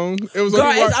down. It was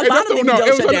only one.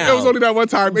 It was only that one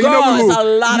time. Girl, it's a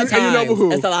lot of times. And you know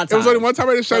who? It's a lot of times. It was only one time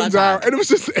I didn't shut it down, and it was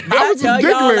just. I was just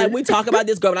giggling. Like, we talk about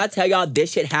this, girl, and I tell y'all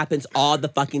this shit happens all the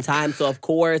fucking time. So of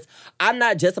course, I'm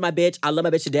not just my bitch. I love my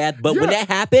bitch to death. But when that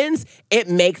happens, it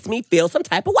makes me feel some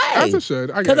type of way. As it should.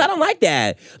 Because I don't like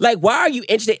that. Like, why are you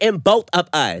interested in both of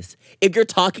us? If you're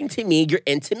talking to me, you're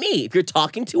into me. If you're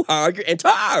talking to her, you're into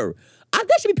her. That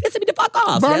should be pissing me the fuck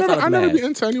off. But I never be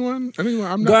into anyone.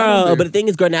 I'm not. Girl, but the thing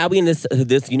is, girl, now we in this,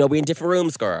 we're in different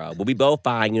rooms, girl. We'll be both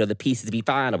fine. The pieces be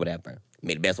fine or whatever.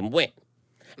 May the best one win.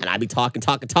 And I be talking,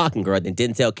 girl. Then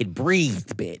Denzel could breathe,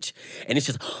 bitch. And it's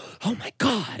just, oh my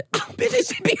God. Oh, bitch, it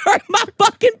should be hurting my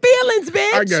fucking feelings,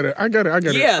 bitch. I get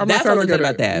it. Yeah, that's what I'm saying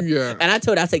about that. Yeah. And I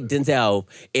said, Denzel,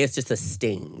 it's just a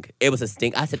sting. It was a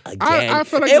sting. I said, again. I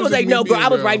feel like it was like, no, girl, I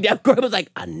was though. right there. Girl, it was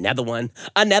like, another one,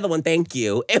 thank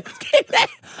you. It was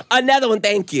another one,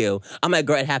 thank you. I'm like,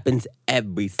 girl, it happens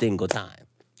every single time.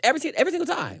 Every single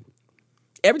time.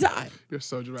 Every time. You're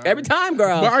so dramatic. Every time,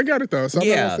 girl. But I got it, though. So I'm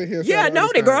not going to sit here. Yeah,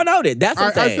 noted, girl, noted. That's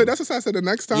what I'm saying. That's what I said. The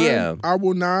next time, I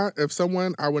will not. If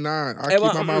someone, I will not. I'll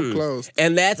keep my mouth closed.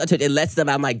 And I told you, less stuff,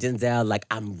 I'm like, Denzel, like,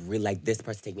 I'm really like, this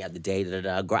person taking me out the date,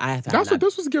 Girl, That's what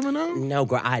this was giving up? No,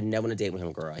 girl, I had never went on a date with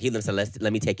him, girl. He said,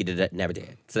 let me take you to never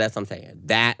did. So that's what I'm saying.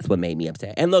 That's what made me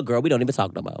upset. And look, girl, we don't even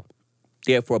talk no more.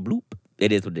 Therefore, bloop.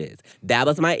 It is what it is. That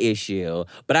was my issue.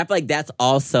 But I feel like that's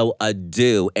also a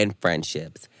do in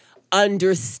friendships.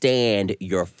 Understand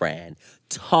your friend.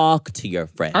 Talk to your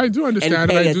friend. I do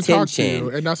understand, and I do talk to you,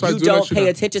 and that's why I do let you know. You don't pay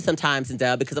attention sometimes,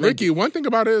 because I'm Ricky, one thing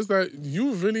about it is that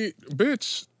you really,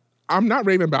 bitch. I'm not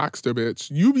Raven Baxter, bitch.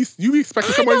 You be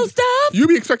expecting someone. Know stuff. You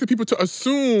be expecting people to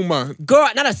assume. Girl,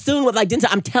 not assume with like Denzel.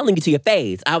 I'm telling you to your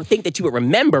face. I would think that you would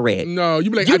remember it. No, you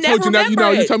be like, I told you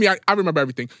never. You tell me I remember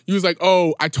everything. You was like,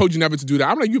 oh, I told you never to do that.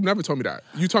 I'm like, you've never told me that.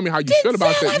 You told me how you feel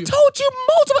about that. I told you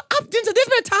multiple. Denzel, there's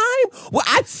been a time where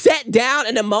I sat down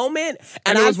in a moment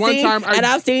and I've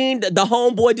seen the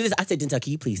homeboy do this. I said, Denzel,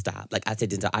 can you please stop? Like I said,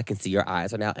 Denzel, I can see your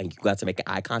eyes right now, and you guys are making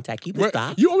eye contact. Can you please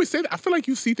stop? You always say that. I feel like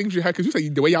you see things in your head because you say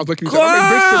the way y'all was looking. Girl, I'm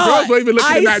like, bitch, the girls weren't even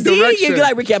looking in that direction. You're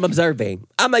like, Ricky, I'm observing.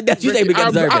 I'm like, that's you say, Ricky, I'm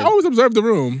observing. I always observe the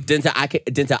room.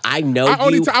 Denzel, I know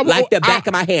you like the back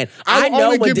of my hand. I'll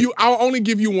only give you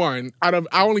one. I'll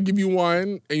only give you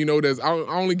one, and you know this. I'll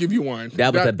only give you one.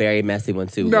 That was a very messy one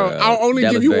too. No, girl. I'll only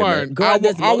give you one. Girl,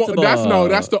 that's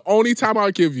the only time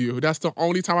I'll give you. That's the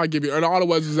only time I give you. And all it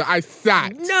was that I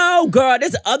sat. No, girl,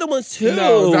 there's other ones too.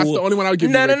 No, that's the only one I'll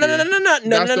give you. No. That's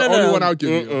the only one I'll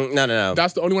give you. No.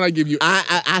 That's the only one I give you.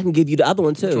 I can give you the other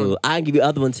one too. I can give you the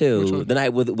other one too. The night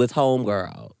with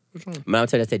Homegirl. Mom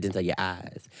told you, I said, Denzel, your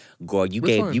eyes. Girl, you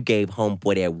gave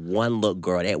homeboy that one look,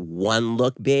 girl. That one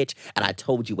look, bitch. And I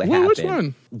told you what happened. Which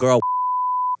one? Girl.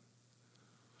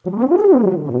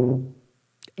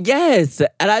 Yes.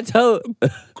 And I told...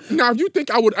 Now, if you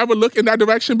think I would ever look in that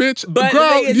direction, bitch, but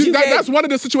girl, that's one of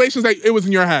the situations that it was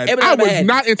in your head. I was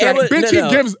not into that. Bitch, he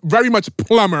gives very much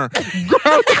plumber. Girl,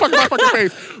 what the fuck in my fucking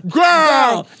face?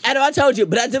 Girl. And I told you,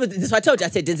 this is what I told you. I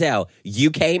said, Denzel, you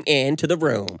came into the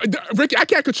room. Ricky, I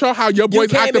can't control how your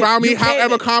boys act around me.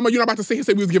 However, karma, you're not about to sit here and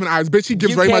say we was giving eyes. Bitch, he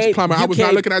gives very much plumber. I was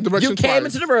not looking at direction twice.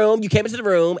 You came into the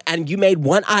room, and you made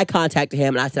one eye contact to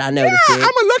him, and I said, I noticed it. I'm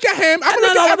going to look at him. I'm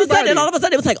going to look at everybody. And all of a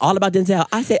sudden, it was like all about Denzel.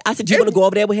 I said, you want to go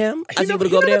over there with him? He never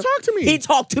talked to me. He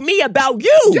talked to me about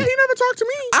you. Yeah, he never talked to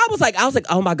me. I was like,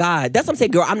 oh my God. That's what I'm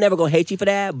saying, girl. I'm never gonna hate you for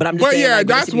that. But I'm just saying. But yeah,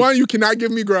 that's one you cannot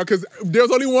give me, girl, because there's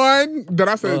only one that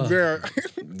I said, there.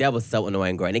 That was so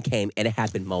annoying, girl. And it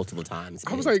happened multiple times.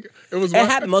 I was like, it was one. It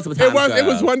happened multiple times. It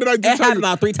was one that I did tell you. It happened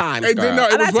about 3 times. Girl. No,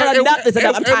 it was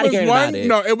one. I'm tired of hearing about it.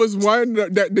 No, it was one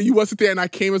that you wasn't there, and I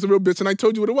came as a real bitch, and I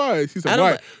told you what it was. He said,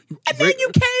 what? And then you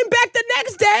came back the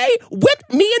next day with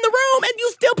me in the room, and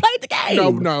you still played the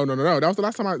game. No. That was the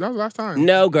last time. That was the last time.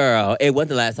 No, girl. It wasn't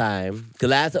the last time. So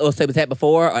was that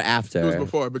before or after? It was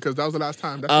before, because that was the last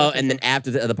time. And then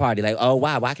after the other party, like, oh,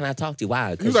 wow, why can I talk to you?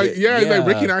 Why? He was like, he's like,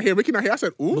 Ricky not here. I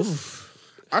said, oof.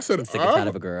 I said, I'm sick and tired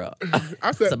of a girl.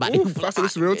 I said, oof. I said,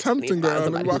 it's real tempting, girl.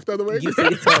 And then walked the other way. You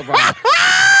said it so wrong.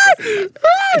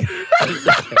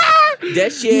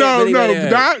 That shit. No, really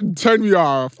that turned me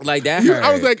off. Like that. Hurt.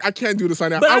 I was like, I can't do this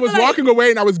right now. But I was walking away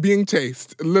and I was being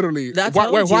chased. Literally. Why? I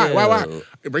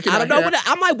don't know.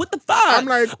 I'm like, what the fuck? I'm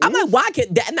like, why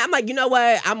can't that? And I'm like, you know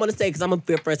what? I'm gonna say because I'm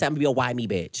gonna first time to be a why me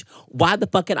bitch. Why the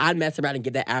fuck can I mess around and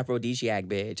get that aphrodisiac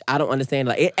bitch? I don't understand.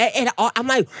 Like, I'm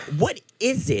like, what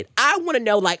is it? I want to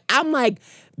know. Like, I'm like.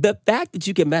 The fact that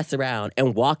you can mess around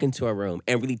and walk into a room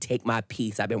and really take my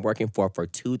piece I've been working for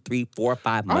 2, 3, 4,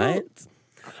 5 months,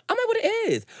 I'm like, what it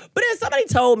is. But then somebody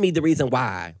told me the reason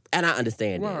why, and I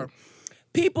understand it.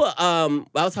 People, I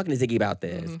was talking to Ziggy about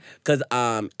this, because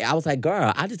I was like,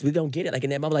 girl, I just really don't get it. Like,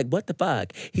 and then I'm like, what the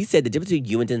fuck? He said the difference between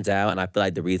you and Denzel, and I feel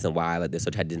like the reason why like they're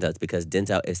so tight to Denzel is because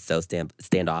Denzel is so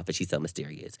standoffish, she's so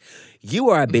mysterious. You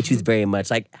are a bitch who's very much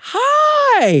like,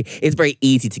 hi! It's very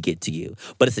easy to get to you,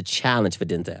 but it's a challenge for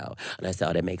Denzel. And I said,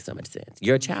 oh, that makes so much sense.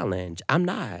 You're a challenge. I'm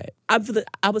not. I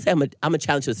would say I'm a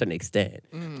challenge to a certain extent.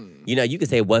 You know, you can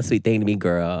say one sweet thing to me,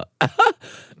 girl.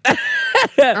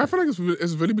 I feel like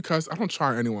it's really because I don't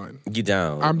try anyone. You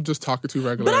don't. I'm just talking to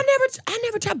regular. But I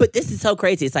never try. But this is so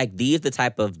crazy. It's like these the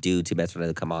type of dudes who mess with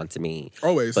them come on to me.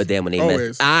 Always. But then when they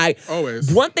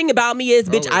always. One thing about me is,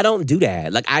 bitch, I don't do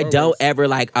that. Like I don't ever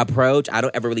like approach. I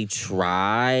don't ever really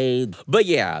try. But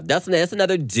yeah, that's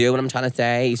another do. What I'm trying to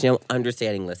say is, you know,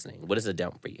 understanding, listening. What is a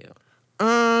don't for you?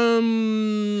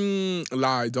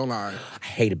 Lie. Don't lie. I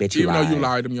hate a bitch who Even lie. though you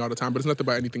lie to me all the time, but it's nothing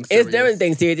about anything serious. It's never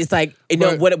anything serious. It's like, you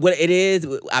know, what it is,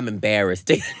 I'm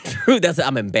embarrassed.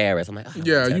 I'm embarrassed. I'm like, oh,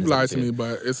 yeah, you lied to me,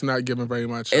 but it's not giving very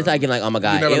much. It's like, oh my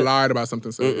God. You never lied about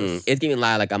something serious. It's giving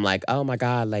lie, like, I'm like, oh my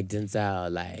God, like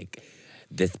Denzel, like,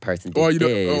 this person did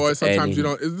this. Or sometimes you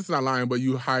don't, this is not lying, but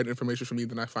you hide information from me,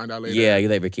 then I find out later. Yeah, you're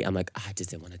like, Ricky, I'm like, I just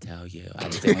didn't want to tell you. I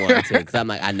just didn't want to. Because I'm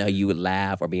like, I know you would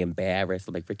laugh or be embarrassed.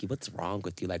 I'm like, Ricky, what's wrong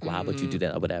with you? Like, why would you do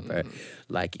that or whatever?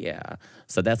 Like, yeah.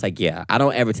 So that's like, yeah. I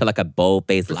don't ever tell like a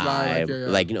bold-faced lie.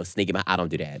 Like, you know, sneaking my, I don't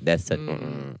do that. That's a,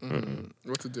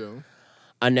 What to do?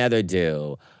 Another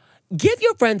do. Give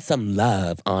your friends some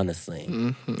love, honestly.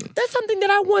 That's something that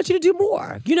I want you to do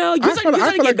more. You know, you're starting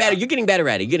to get better. You're getting better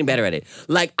at it. You're getting better at it.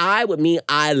 Like, I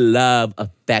love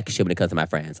affection when it comes to my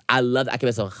friends. I love that I can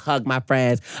mess with hug my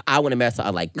friends. I want to mess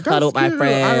with, like, cuddle with my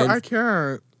friends. I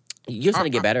can't. You're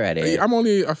starting to get better at it. I'm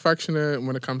only affectionate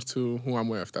when it comes to who I'm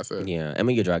with. That's it. Yeah. And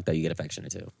when you're drunk, though, you get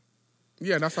affectionate, too.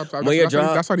 Yeah, that's why when you're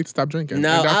drunk. That's why I need to stop drinking.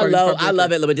 No, I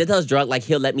love it. When Denzel's drunk, like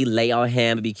he'll let me lay on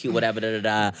him and be cute, whatever,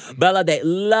 But I love that.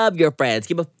 Love your friends.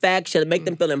 Give affection. Make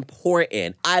them feel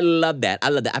important. I love that. I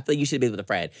feel like you should be with a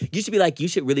friend. You should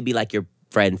really be like your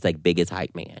friend's like biggest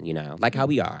hype man, you know? Like how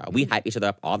we are. We hype each other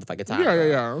up all the fucking time.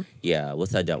 Yeah. Yeah,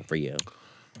 what's that don't for you?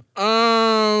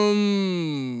 I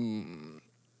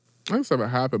guess never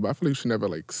happened, but I feel like you should never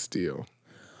like steal.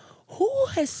 Who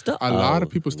has stolen? A lot of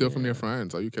people steal from their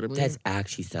friends. Are you kidding me? That's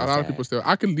actually so sad. A lot of people steal.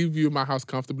 I can leave you in my house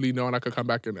comfortably knowing I could come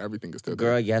back and everything is still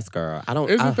there. Girl, yes, girl. I don't.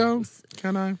 Is it though?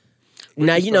 Can I?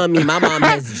 Now, you know me. My mom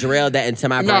has drilled that into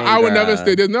my brain. No, I would never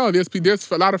stay. There's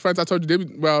a lot of friends I told you.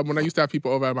 When I used to have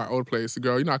people over at my old place,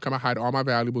 girl, you know, I come and hide all my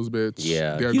valuables, bitch.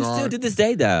 Yeah. They're you gone. Still to this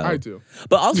day, though. I do.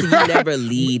 But also, you never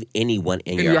leave anyone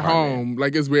in your home.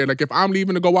 Like, it's weird. Like, if I'm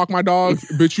leaving to go walk my dogs,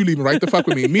 bitch, you leaving right the fuck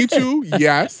with me. Me too?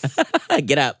 Yes.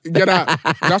 Get up. Get up.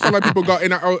 That's why people go.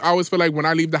 And I always feel like when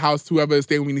I leave the house, whoever is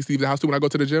staying with me needs to leave the house too. When I go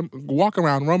to the gym, walk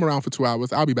around, roam around for 2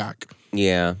 hours. I'll be back.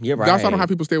 Yeah, you're right. That's why I don't have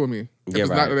people stay with me. If you're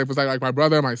right. If it's like my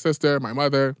brother, my sister, my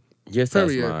mother. You're so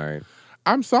smart.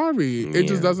 I'm sorry. It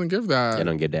just doesn't give that. It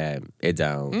don't give that. It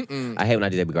don't. I hate when I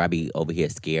do that because I be over here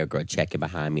scared, girl, checking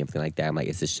behind me and everything like that. I'm like,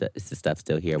 is the stuff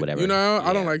still here, whatever. You know,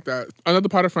 I don't like that. Another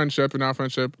part of friendship, in our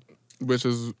friendship, which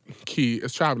is key,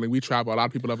 is traveling. We travel. A lot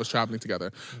of people love us traveling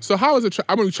together. So how is it?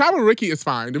 Traveling with Ricky is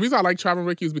fine. The reason I like traveling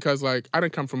with Ricky is because, like, I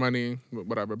didn't come for money,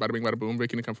 whatever. Bada bing, bada boom.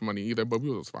 Ricky didn't come for money either, but we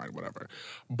was fine, whatever.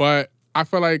 But I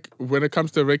feel like when it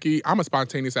comes to Ricky, I'm a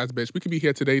spontaneous ass bitch. We could be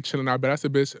here today chilling out, but that's a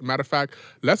bitch. Matter of fact,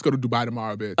 let's go to Dubai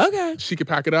tomorrow, bitch. Okay. She can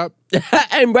pack it up.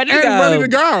 and ready to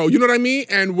go. You know what I mean?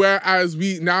 And whereas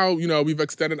we now, you know, we've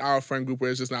extended our friend group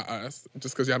where it's just not us.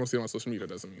 Just because y'all don't see it on social media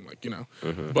doesn't mean, like, you know.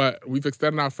 But we've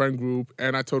extended our friend group,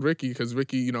 and I told Ricky, because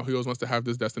Ricky, you know, he always wants to have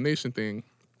this destination thing.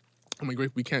 I'm like,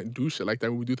 Rick, we can't do shit like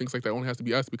that. When we do things like that, it only has to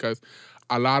be us, because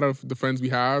a lot of the friends we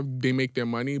have, they make their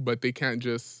money, but they can't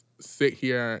just sit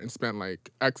here and spend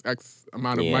like X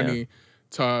amount of money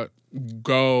to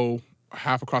go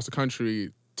half across the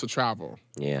country to travel.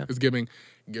 Yeah. It's giving.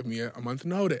 give me a month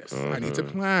notice. I need to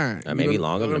plan. Or maybe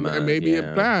longer than a month. And maybe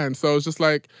a plan. So it's just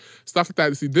like stuff like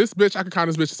that. See, this bitch, I can count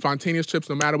this bitch spontaneous trips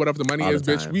no matter whatever the money is,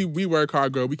 bitch. We work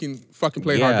hard, girl. We can fucking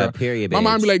play hard, girl. Period, bitch. My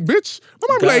mom be like, bitch. My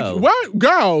mom be like, what?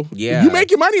 Girl. Yeah. You make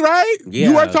your money, right? Yeah.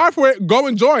 You worked hard for it. Go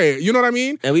enjoy it. You know what I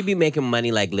mean? And we be making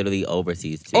money like literally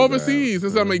overseas too. Overseas.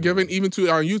 And so I'm like giving even to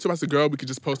on YouTube. I said, girl, we could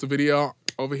just post a video.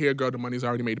 Over here, girl, the money's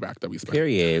already made back that we spent.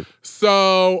 Period.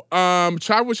 So,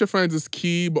 travel with your friends is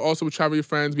key, but also with travel with your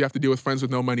friends, we have to deal with friends with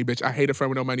no money, bitch. I hate a friend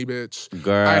with no money, bitch.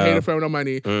 Girl. I hate a friend with no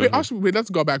money. Wait, let's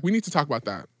go back. We need to talk about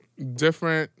that.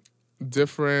 Different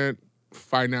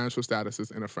financial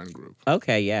statuses in a friend group.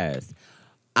 Okay, yes.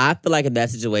 I feel like in that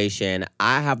situation,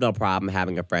 I have no problem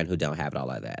having a friend who don't have it all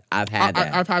like that. I've had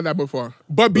that. I've had that before.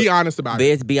 But be honest about it.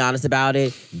 Bitch, be honest about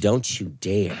it. Don't you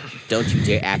dare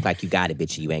act like you got it,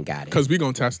 bitch, and you ain't got it. Because we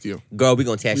gonna test you. Girl, we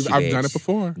gonna test you, I've bitch. done it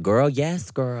before. Girl,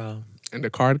 yes, girl. And the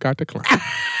card got declined.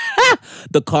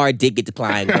 The card did get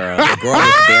declined, girl. The girl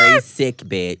was very sick,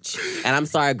 bitch. And I'm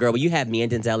sorry, girl, when you have me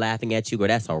and Denzel laughing at you, girl,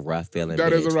 that's a rough feeling,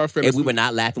 That is a rough feeling. If we were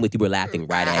not laughing with you, we're laughing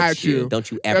right at you. Don't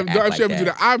you ever act like that. Do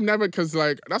that. I've never, because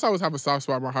like, that's why I always have a soft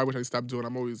spot in my heart, which I stopped doing.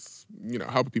 I'm always,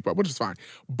 helping people out, which is fine.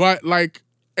 But like,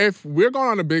 if we're going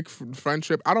on a big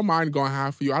friendship, I don't mind going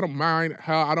half for you. I don't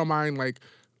mind, like,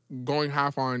 going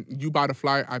half on you buy the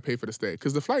flight, I pay for the stay.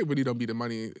 Because the flight really don't be the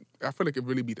money. I feel like it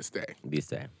really be the stay. Be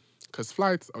stay. Because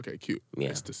flights, okay, cute. Yeah.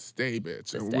 It's to stay,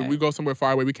 bitch. And stay. we go somewhere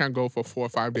far away, we can't go for 4 or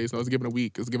 5 days. No, it's given a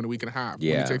week. It's given a week and a half.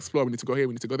 Yeah. We need to explore. We need to go here.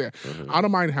 We need to go there. I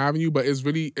don't mind having you, but it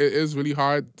is really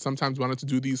hard sometimes wanting to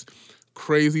do these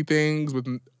crazy things with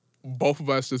both of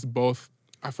us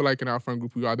I feel like in our friend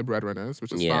group, we are the breadwinners,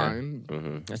 which is fine.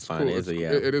 That's it's fine. cool.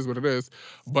 It is what it is.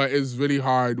 But it's really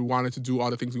hard wanting to do all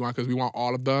the things we want because we want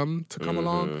all of them to come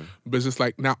along. But it's just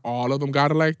like not all of them got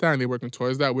it like that and they're working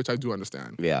towards that, which I do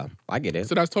understand. Yeah, I get it.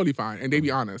 So that's totally fine. And they be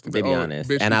honest. They be honest.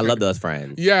 Bitch, and I love those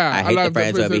friends. Yeah. I hate the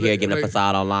friends who over here getting like, a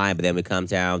facade online, but then we come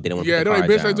down, they don't want to put the they're like,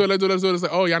 cards bitch, down. let's do it. It's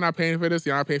like, oh, y'all not paying for this,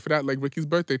 y'all not paying for that. Like Ricky's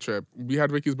birthday trip. We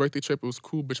had Ricky's birthday trip. It was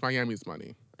cool. Bitch, Miami's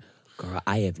money. Girl,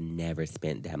 I have never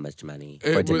spent that much money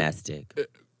for domestic.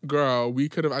 Girl,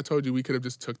 I told you, we could have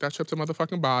just took that trip to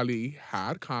motherfucking Bali,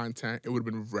 had content. It would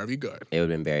have been very good. It would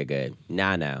have been very good.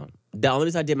 No. The only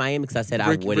reason I did Miami because I said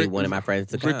I wanted my friends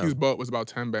to come. Ricky's boat was about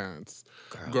 10 bands.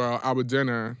 Girl, our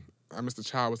dinner at Mr.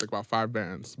 Chow was like about 5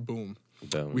 bands. Boom.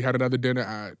 We had another dinner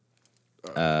at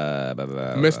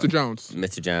Mr. Jones.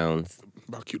 Mr. Jones.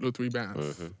 About cute little 3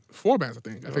 bands. 4 bands, I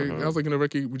think. I was like,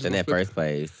 Ricky. We just in that first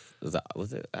place.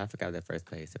 Was it? I forgot that first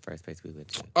place. The first place we went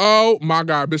to. Oh my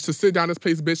God, bitch! To sit down this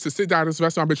place, bitch. To sit down this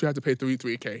restaurant, bitch, you have to pay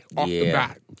 $3K off the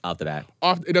bat. Off the bat.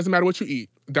 It doesn't matter what you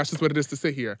eat. That's just what it is to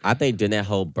sit here. I think during that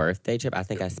whole birthday trip, I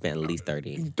think I spent at least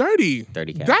 30.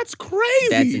 30K. That's crazy.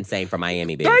 That's insane for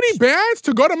Miami, bitch. 30 bands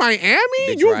to go to Miami?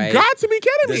 Bitch, You've right? got to be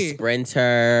kidding me. The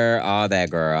Sprinter, all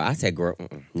that, girl. I said, girl,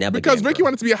 never. Because Ricky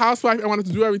wanted to be a housewife and wanted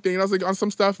to do everything. And I was like, on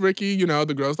some stuff, Ricky,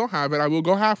 the girls don't have it. I will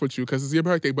go half with you because it's your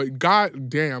birthday. But God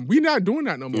damn, we not doing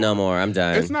that no more. No more. I'm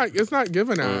done. It's not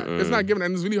giving that. It's not giving that.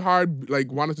 And it's really hard,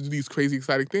 like, wanting to do these crazy,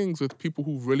 exciting things with people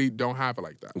who really don't have it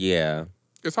like that. Yeah.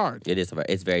 It's hard. It is.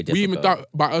 It's very difficult. We even thought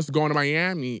by us going to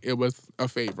Miami, it was a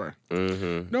favor.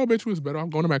 No, bitch, it was better.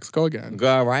 I'm going to Mexico again.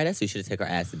 Girl, right? That's who should have taken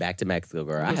her ass back to Mexico,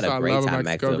 girl. I had a great time in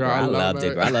Mexico, girl. I loved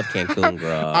it, girl. I love Cancun,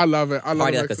 girl. I love it. I love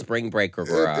Party it. like a spring breaker,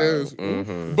 girl. It is.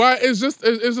 But it's just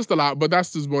a lot. But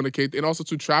that's just one of the case. And also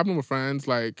to traveling with friends,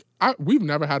 like we've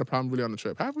never had a problem really on the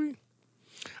trip, have we?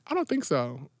 I don't think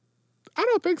so. I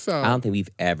don't think we've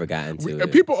ever gotten to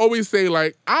it. People always say,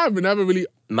 like, I've never really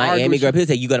Miami, girl. People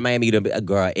say you go to Miami,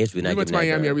 girl. It's really not. We went to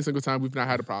Miami every single time. We've not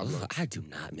had a problem. I do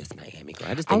not miss Miami,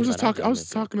 girl. I was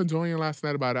talking to Dorian last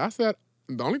night about it. I said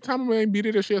the only time we ain't beat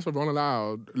it this year is for Rolling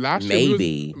Loud. Last year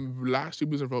we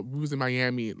was in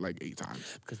Miami like 8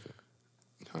 times.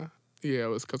 Yeah, it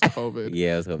was because of COVID.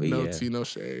 Yeah, it was COVID. No tea, no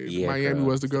shade. Yeah, Miami girl.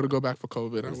 was the girl to go back for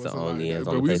COVID. It's the only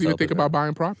but we was even thinking about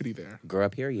buying property there. Girl,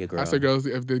 period, girl. I said, girls,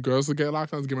 if the girls would get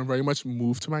locked down, give them very much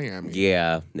move to Miami.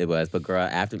 Yeah, it was. But girl,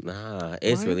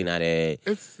 it's really not it.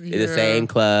 It's the same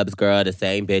clubs, girl. The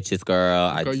same bitches, girl.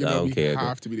 I don't care. You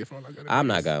have to be there for all that. I'm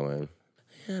not going.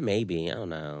 Yeah, maybe. I don't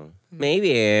know.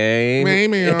 Maybe.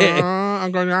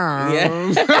 I'm going down.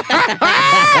 Yeah.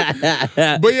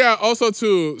 But yeah, also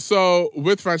too, so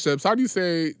with friendships, how do you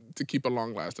say to keep a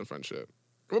long-lasting friendship?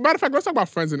 Matter of fact, let's talk about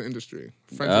friends in the industry.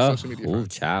 Friends in social media. Ooh,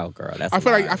 child, girl. I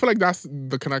feel like that's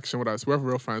the connection with us. We're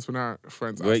real friends. We're not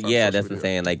friends. Yeah, that's what I'm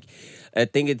saying. Like, I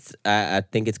think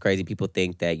it's crazy. People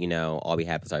think that all we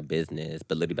have is our business,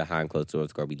 but literally behind closed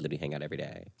doors, girl, we literally hang out every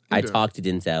day. I talk to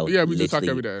Denzel. Yeah, we do talk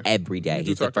every day. Every day.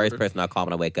 He's the first person I call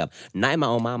when I wake up. Not my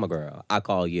own mama, girl. I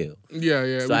call you.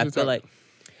 Yeah. So I feel like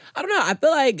I don't know. I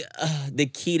feel like the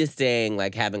key to staying,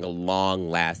 like, having a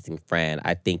long-lasting friend,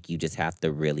 I think you just have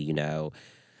to really,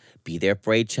 be there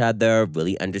for each other,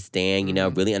 really understand,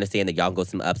 really understand that y'all go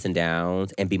some ups and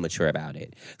downs and be mature about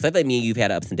it. So I feel like me and you've had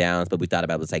ups and downs, but we thought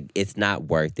about it was like, it's not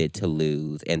worth it to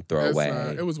lose and throw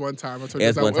away. It was one time. I told you. It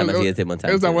was that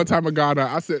one time in Ghana.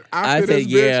 I said, after this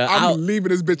bitch, I'm leaving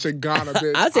this bitch in Ghana,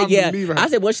 bitch. I said, leaving her. I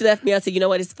said, once she left me, I said, you know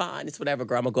what? It's fine. It's whatever,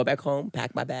 girl. I'm going to go back home,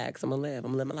 pack my bags. I'm going to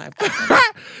live my life.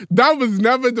 That was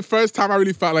never the first time I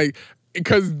really felt like,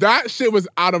 because that shit was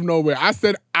out of nowhere. I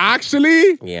said,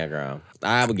 actually? Yeah, girl.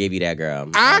 I would give you that,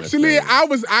 girl. Actually, I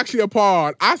was actually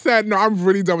appalled. I said, no, I'm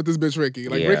really done with this bitch, Ricky.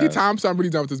 Like, Ricky Thompson, I'm really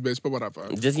done with this bitch, but whatever.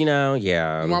 Just,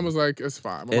 yeah. My mom was like, it's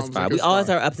fine. It's fine. We always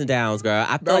have ups and downs, girl.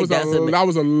 I feel that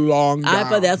was a long down. I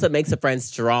feel that's what makes a friend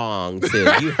strong, too.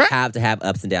 You have to have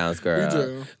ups and downs, girl. We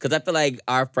do. Because I feel like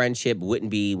our friendship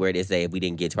wouldn't be where it is today if we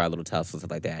didn't get to our little tussles and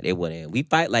stuff like that. It wouldn't. We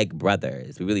fight like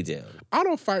brothers. We really do. I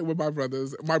don't fight with my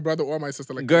brothers, my brother or my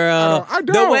sister like girl, this. I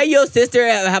don't. The way your sister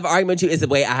have an argument with you is the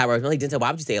way I have an argument. Like, Denzel,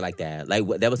 why would you say it like that? Like,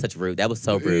 that was such rude. That was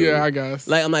so rude. Yeah, I guess.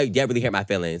 Like, I'm like, that really hurt my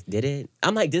feelings. Did it?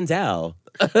 I'm like, Denzel.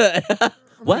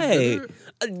 Wait.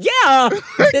 Yeah.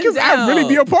 Because I'd really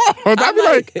be appalled. I'd be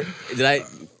like,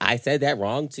 I said that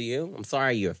wrong to you? I'm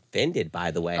sorry you're offended,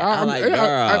 by the way. I'm like, girl.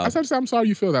 I said, I'm sorry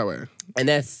you feel that way. And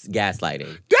that's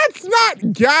gaslighting. That's not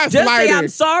gaslighting. Just say I'm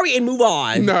sorry and move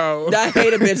on. No. I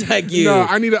hate a bitch like you. No,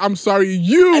 I'm sorry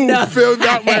you feel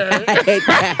that way. I hate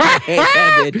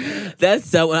that bitch. That's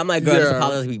so, I'm like, girl, just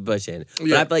apologize for pushing.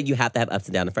 But I feel like you have to have ups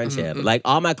and downs in friendship. Mm-hmm. Like,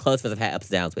 all my close friends have had ups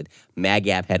and downs with.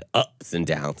 Maggie, I've had ups and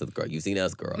downs with girl. You've seen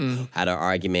us, girl. Had our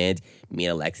argument. Me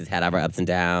and Alexis had our ups and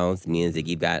downs. Me and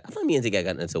Ziggy I thought me and Ziggy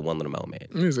got into one little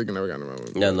moment. Me and Ziggy never got in a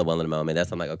moment. No, one little moment.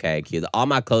 That's why I'm like, okay, cute. All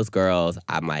my close girls,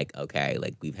 I'm like, okay,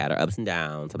 like, we've had our ups and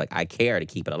downs. I'm like, I care to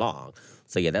keep it along.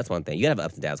 So, yeah, that's one thing. You gotta have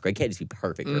ups and downs, girl. You can't just be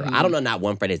perfect, girl. I don't know not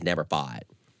one friend has never fought.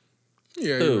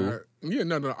 Yeah, Who? Yeah,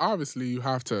 no. Obviously, you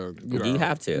have to. You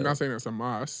have to. I'm not saying it's a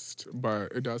must,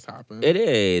 but it does happen. It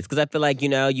is. Because I feel like,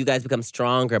 you guys become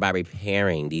stronger by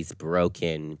repairing these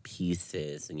broken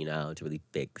pieces, and, to really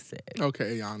fix it.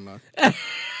 Okay, Ayanla.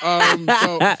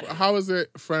 So, how is it,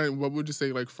 friend? What would you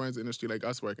say, like, friends industry, like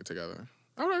us working together?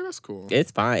 All right, that's cool. It's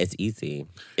fine. It's easy.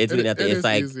 It's really nothing. It's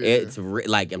like,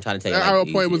 like, I'm trying to tell you. At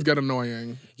a point, it was getting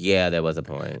annoying. Yeah, there was a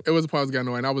point. It was a point I was getting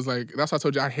annoying. I was like, that's why I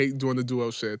told you I hate doing the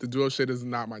duo shit. The duo shit is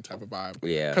not my type of vibe.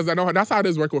 Yeah. Because I know that's how it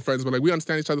is working with friends, but like we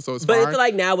understand each other, so it's fine. But I feel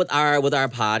like now with our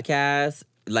podcast,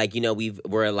 like,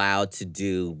 we're allowed to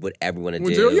do whatever we want to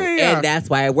do. Yeah. And that's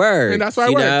why it works. And that's why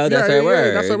it works. That's why it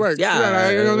works. That's why it works.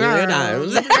 Yeah.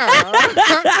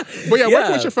 But yeah,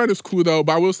 working with your friend is cool though.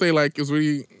 But I will say, like,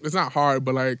 it's not hard,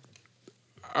 but like,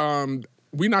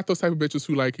 we not those type of bitches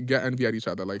who like get envy at each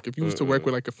other. Like if you used to work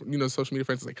with like social media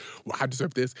friends, it's like, well, I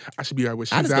deserve this. I should be right where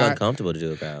she's at. I just feel uncomfortable to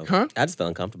do it, girl. Huh? I just feel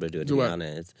uncomfortable to do it. To be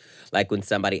honest, like when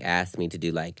somebody asks me to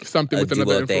do like something with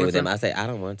another duo thing with them, I say I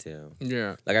don't want to.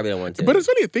 Yeah, like I really don't want to. But it's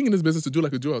really a thing in this business to do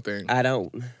like a duo thing. I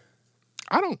don't.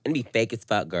 And be fake as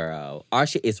fuck, girl. Our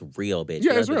shit is real, bitch.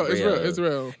 Yeah, it's real. It's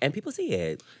real. And people see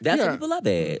it. That's why people love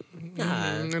it.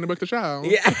 Yeah. And they book the show.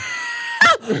 Yeah.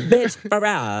 Bitch, for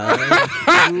real.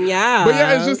 Yeah. But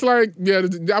yeah, it's just like,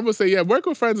 I would say, work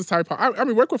with friends is type hard. I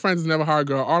mean, work with friends is never hard,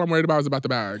 girl. All I'm worried about is about the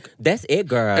bag. That's it,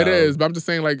 girl. It is, but I'm just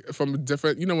saying, like, from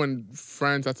different, when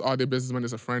friends, that's all their business, when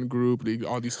it's a friend group,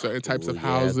 all these certain types of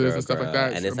houses and stuff like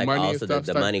that. And it's like money also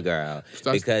the money, girl.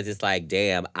 Because it's like,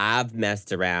 damn, I've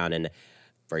messed around and,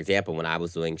 for example, when I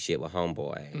was doing shit with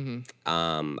Homeboy,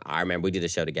 I remember we did a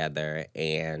show together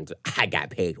and I got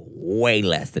paid way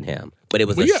less than him. But it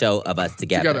was a show of us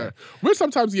together. Which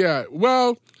sometimes,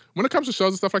 well, when it comes to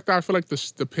shows and stuff like that, I feel like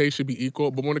the pay should be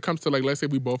equal. But when it comes to, like, let's say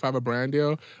we both have a brand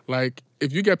deal, like,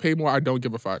 if you get paid more, I don't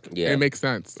give a fuck. Yeah. It makes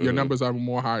sense. Your numbers are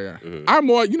more higher. I'm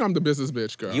more, I'm the business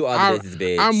bitch, girl. You are the business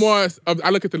bitch. I'm more,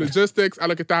 I look at the logistics, I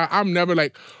look at that. I'm never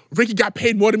like, Ricky got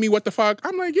paid more than me, what the fuck?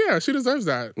 I'm like, yeah, she deserves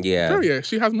that. Yeah. Period.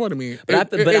 She has more than me.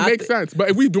 It makes sense.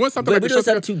 But if we doing something like we're doing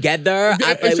something together,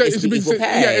 it should be equal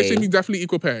pay. Yeah, it should be definitely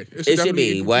equal pay. It should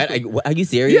be. What? Are you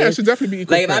serious? Yeah, it should definitely be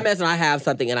equal pay. Like, if I mess and I have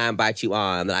something and I invite you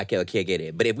on, then I can't get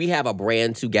it. But if we have a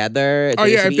brand together, if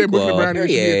they're equal, booking a brand,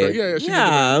 it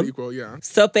should be equal. Yeah.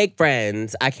 So fake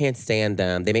friends, I can't stand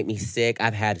them. They make me sick.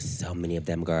 I've had so many of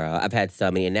them, girl. I've had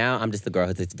so many. And now I'm just the girl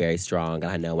who's very strong.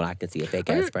 And I know when I can see a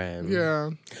fake-ass friend. Yeah.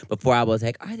 Before I was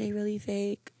like, are they really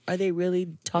fake? Are they really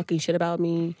talking shit about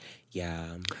me?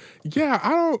 Yeah. Yeah, I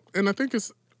don't, and I think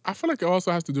I feel like it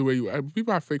also has to do where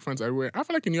people have fake friends everywhere. I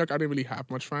feel like in New York, I didn't really have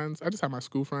much friends. I just had my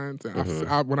school friends.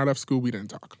 And when I left school, we didn't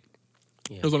talk.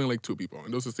 There was only like 2 people,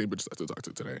 and those are the same bitches I still talk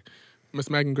to today. Miss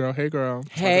Megan, girl. Hey, girl.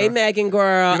 Hey, Megan,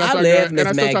 girl. I live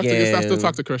Miss Megan. I still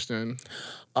talk to Christian.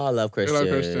 Oh, I love Christian. I love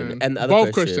Christian. And the other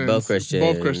Both Christian. Christians.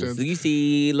 Both Christians. So you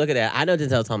see, look at that. I know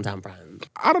Denzel's hometown friend.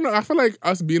 I don't know. I feel like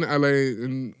us being in LA,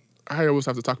 and I always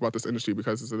have to talk about this industry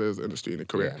because it is an industry and a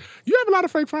career. Yeah. You have a lot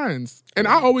of fake friends. And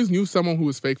I always knew someone who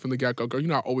was fake from the get-go. Girl, you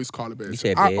know, I always call it bitch. You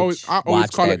said I bitch. always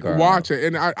call it, girl. Watch it.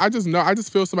 And I just know, I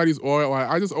just feel somebody's aura. Or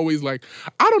I just always like,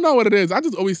 I don't know what it is. I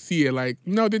just always see it like,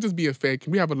 no, they're just being fake.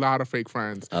 We have a lot of fake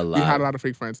friends. We had a lot of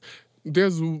fake friends.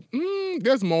 There's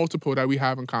multiple that we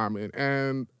have in common.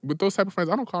 And with those type of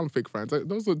friends, I don't call them fake friends.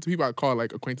 Those are the people I call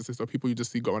like acquaintances or people you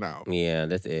just see going out. Yeah,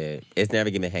 that's it. It's never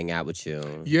gonna hang out with you.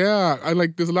 Yeah,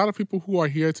 there's a lot of people who are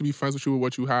here to be friends with you with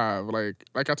what you have. Like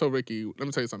I told Ricky, let me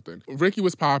tell you something. Ricky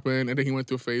was popping and then he went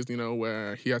through a phase,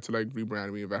 where he had to like rebrand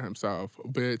and reinvent himself.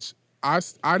 Bitch, I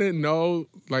didn't know,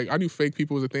 I knew fake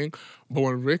people was a thing, but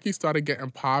when Ricky started getting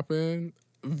popping,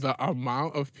 the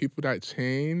amount of people that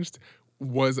changed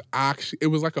was actually, it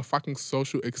was like a fucking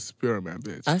social experiment,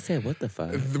 bitch. I said, what the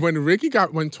fuck? When Ricky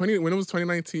got, when it was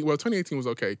 2019, well, 2018 was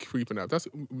okay, creeping up. That's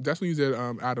when you did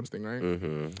Adam's thing, right?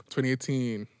 Mm-hmm.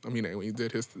 2018, when he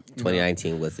did his...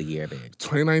 2019 was the year, bitch.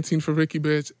 2019 for Ricky,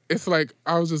 bitch. It's like,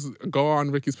 I was just go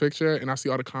on Ricky's picture and I see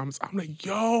all the comments. I'm like,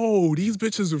 yo, these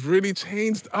bitches really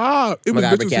changed up. It was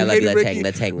bitches who hated Ricky.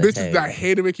 Bitches that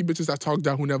hated Ricky, bitches that talked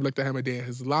down, who never looked at him a day in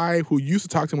his life, who used to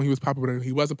talk to him when he was popping, but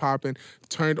he wasn't popping,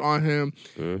 turned on him.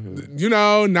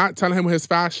 Mm-hmm. Not telling him his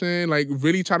fashion,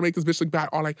 really trying to make this bitch look bad.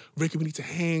 Or Ricky, we need to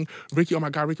hang. Ricky, oh my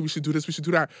God, Ricky, we should do this, we should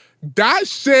do that. That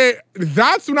shit,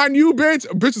 that's when I knew, bitch.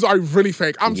 Bitches are really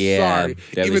fake. I'm sorry.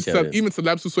 Even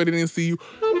celebs who swear they didn't see you.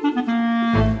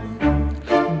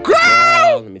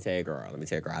 Girl! Let me tell you,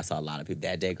 girl. I saw a lot of people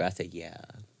that day, girl. I said, yeah.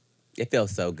 It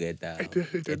feels so good, though.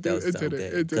 It feels so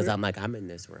good. Because I'm like, I'm in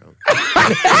this room.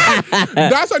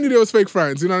 That's how I knew they was fake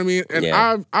friends. You know what I mean?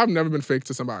 And I've never been fake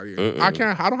to somebody. Mm-mm.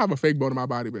 I don't have a fake bone in my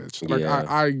body, bitch.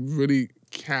 I really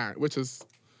can't, which is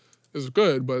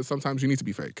good, but sometimes you need to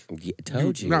be fake. Yeah,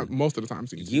 told you. Not most of the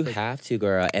times. You have to,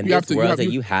 girl. And you have to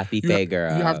be fake,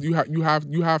 girl.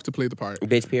 You have to play the part.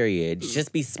 Bitch, period.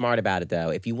 Just be smart about it, though.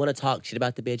 If you want to talk shit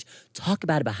about the bitch, talk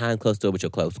about it behind closed door with your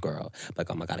close girl.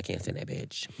 Like, oh my God, I can't stand that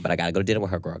bitch. But I got to go to dinner with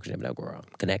her, girl, because you never know, girl.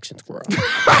 Connections, girl.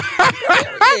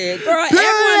 Period, girl.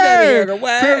 Everyone over here, girl.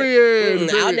 What?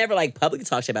 Period. I'll never, publicly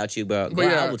talk shit about you, but girl,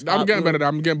 yeah, I'm getting better.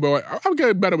 I'm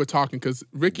getting better with talking, because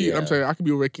Ricky, I'm saying, I could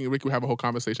be with Ricky, and Ricky would have a whole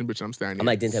conversation, bitch, and I'm standing. I'm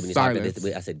like, Denzel, when you talk about this,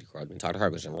 I said, girl, when you talk to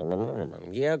her,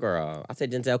 yeah, girl. I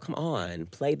said, Denzel, come on,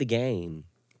 play the game,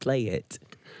 play it.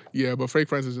 Yeah, but fake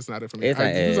friends is just not it for me.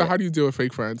 How do you deal with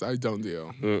fake friends? I don't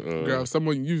deal. Mm-mm. Girl, if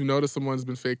you've noticed someone's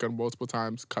been fake on multiple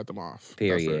times, cut them off.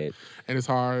 Period. And it's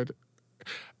hard.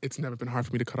 It's never been hard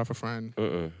for me to cut off a friend.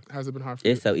 Mm-mm. Has it been hard for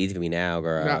you? It's so easy for me now,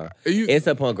 girl. It's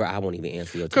a point, girl, I won't even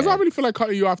answer your text. Because I really feel like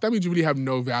cutting you off, that means you really have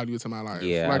no value to my life.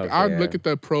 Yeah, I look at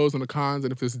the pros and the cons,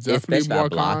 and if there's definitely especially more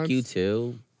if I block cons... you,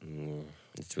 too.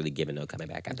 It's really giving no coming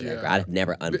back after that, girl. I've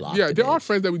never unblocked there are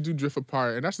friends that we do drift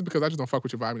apart, and that's just because I just don't fuck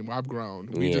with your vibe anymore. I've grown.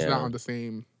 We're just not on the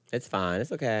same... It's fine.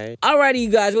 It's okay. Alrighty, you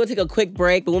guys. We're going to take a quick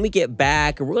break, but when we get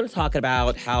back, we're going to talk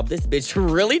about how this bitch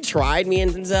really tried me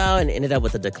and Denzel and ended up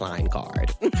with a decline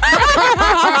card.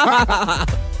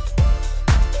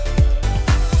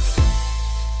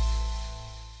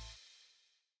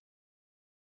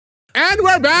 And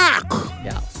we're back!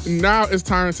 Yes. Now it's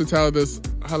time to tell this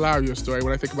hilarious story.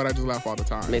 When I think about it, I just laugh all the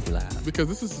time. Make me laugh. Because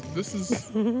this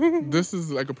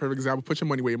is like a perfect example. Put your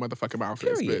money where your motherfucking mouth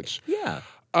is, bitch. Yeah.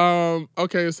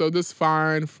 Okay, so this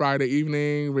fine Friday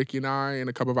evening, Ricky and I and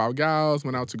a couple of our gals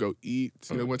went out to go eat.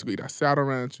 Went to go eat at Saddle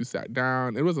Ranch. We sat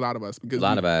down. It was a lot of us. It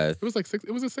was like 6.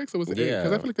 It was a 6 or was it 8?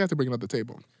 Because I feel like they had to bring another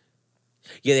table.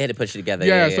 Yeah, they had to push it together.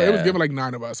 Yeah, so it was given like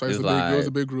 9 of us. So it was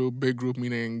a big group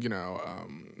meaning,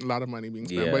 a lot of money being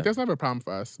spent. Yeah. But that's never a problem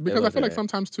for us. Because I feel like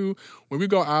sometimes too, when we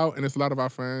go out and it's a lot of our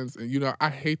friends, and I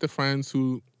hate the friends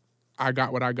who I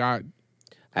got what I got.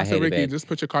 I said, Ricky, just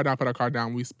put your card down, put our card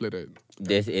down, we split it.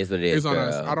 This is what it is. It's on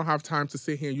us. I don't have time to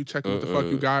sit here and you checking what the fuck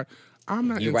you got. I'm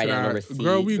not into that. On a receipt,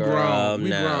 girl, we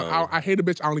grown. I hate a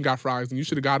bitch. I only got fries, and you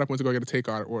should have got up and went to go get a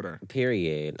takeout order.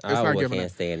 Period. I can't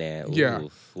stand that. Ooh. Yeah.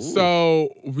 Ooh.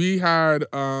 So we had.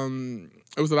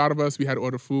 It was a lot of us. We had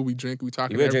ordered food. We drink. We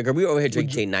talking. We over here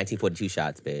drinking 1942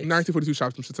 shots, bitch. 1942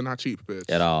 shots. Them shits are not cheap, bitch.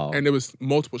 At all. And there was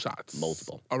multiple shots.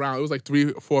 Around. It was like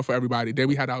 3 or 4 for everybody. Then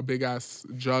we had our big ass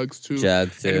jugs too.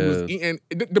 And it was eating.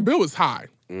 The bill was high.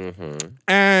 Mm-hmm.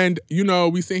 And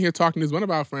we sitting here talking. There's one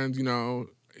of our friends.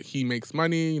 he makes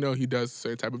money. He does a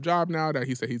certain type of job now that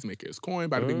he said he's making his coin.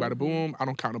 Bada bing, bada boom. I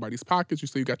don't count nobody's pockets. You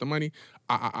say you got the money.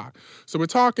 So we're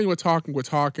talking,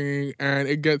 and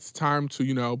it gets time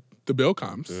to, the bill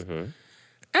comes.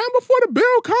 And before the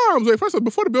bill comes,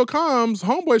 before the bill comes,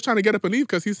 homeboy's trying to get up and leave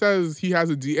because he says he has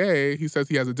a DA. He says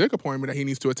he has a dick appointment that he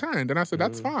needs to attend. And I said,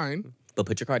 that's fine. But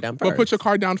put your card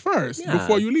down first.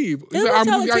 Before you leave. He said,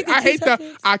 I hate that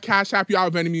I cash app you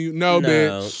out Venmo you. No,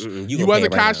 bitch. You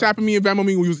wasn't cash apping me and Venmo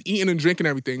me when you was eating and drinking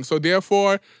and everything. So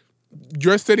therefore,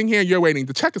 you're sitting here and you're waiting.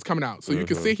 The check is coming out. So you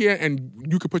can sit here and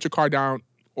you can put your card down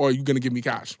or you're going to give me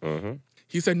cash.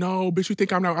 He said, no, bitch, you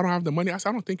think I don't have the money? I said,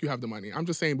 I don't think you have the money. I'm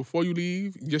just saying, before you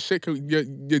leave,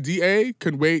 your DA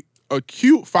can wait a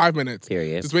cute 5 minutes.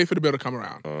 Period. Just wait for the bill to come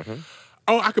around.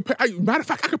 Oh, I could pay. Matter of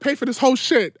fact, I could pay for this whole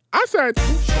shit. I said,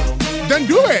 then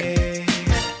do it.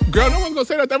 Girl, no one's going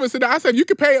to say that. Ever said that. I said, you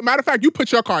can pay it. Matter of fact, you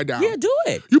put your card down. Yeah, do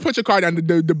it. You put your card down.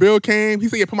 The bill came. He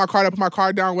said, yeah, put my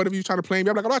card down, whatever you're trying to play me.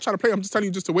 I'm like, I'm not trying to play. I'm just telling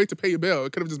you just to wait to pay your bill.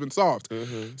 It could have just been solved.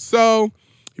 So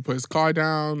he put his car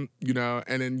down, and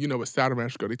then, with Saturn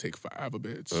Ranch, girl, they take forever,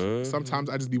 bitch. Sometimes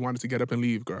I just be wanting to get up and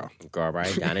leave, girl. Girl,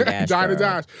 right? Dine and dash, Dine and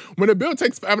dash. When the bill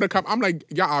takes forever to come, I'm like,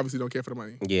 y'all obviously don't care for the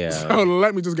money. Yeah. So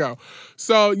let me just go.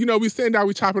 So, we sitting down,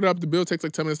 we chop it up. The bill takes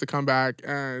like 10 minutes to come back,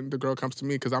 and the girl comes to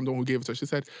me because I'm the one who gave it to her. She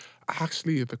said,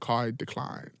 actually, the card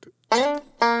declined.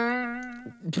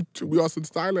 We all stood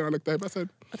silent. I looked at him. I said,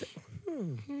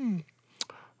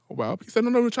 Well, he said,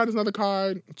 no, we'll try this other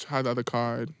card. Try the other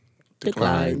card.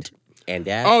 Declined. And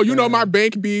that's my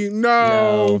bank be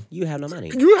no. You have no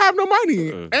money. You have no money,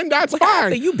 and that's fine.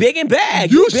 Happened? You big and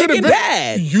bad. You big and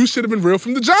bad. You should have been real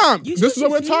from the jump. This is what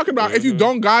we're talking about. If you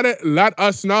don't got it, let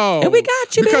us know. And we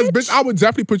got you, because bitch, I would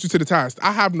definitely put you to the test.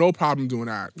 I have no problem doing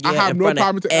that. I have no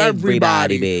problem to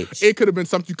everybody. Bitch. It could have been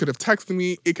something you could have texted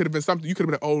me. It could have been something you could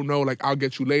have been. Oh no, like I'll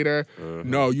get you later.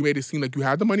 No, you made it seem like you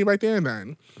had the money right there and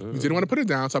then. You didn't want to put it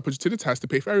down, so I put you to the test to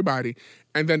pay for everybody.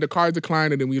 And then the card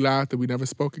declined, and then we laughed, and we never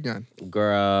spoke again.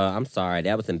 Girl, I'm sorry.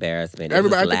 That was embarrassment.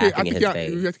 Everybody, I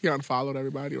think he unfollowed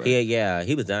everybody, right? Yeah,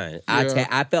 he was done. Yeah.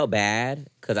 I felt bad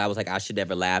because I was like, I should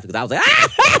never laugh because I was like,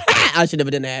 I should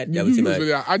never done that. That was too much.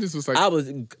 I just was like,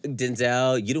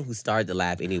 Denzel. You know who started the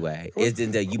laugh anyway? It's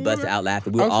Denzel. You busted out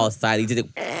laughing. We were all silent. He did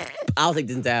it. I was like,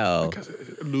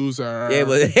 Denzel. Loser.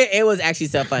 It was actually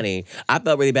so funny. I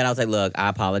felt really bad. I was like, look, I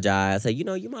apologize. I said,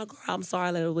 you're my girl. I'm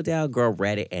sorry. Let it down. Girl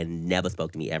read it and never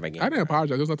spoke to me ever again. I didn't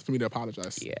apologize. There was nothing for me to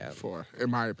apologize for, in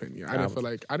my opinion. I didn't feel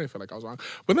like I was wrong.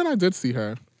 But then I did see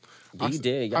her. You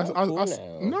did. Y'all cool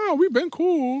now. No, we've been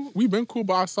cool.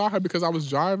 But I saw her because I was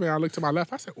driving. I looked to my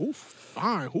left. I said, ooh,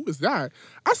 fine. Who is that?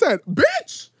 I said,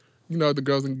 bitch. The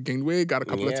girls in Gangway got a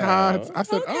couple of tots. I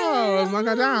said, oh, it's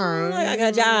Uncle John.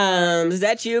 Uncle John. Is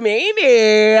that you,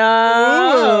 maybe?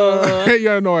 Oh.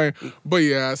 You're annoying. But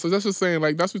yeah, so that's just saying,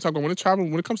 like, that's what we're talking about.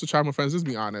 When it comes to traveling friends, just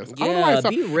be honest. Yeah,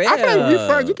 be real. I feel like we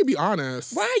friends, you can be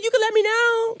honest. Right, you can let me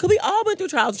know. Because we all went through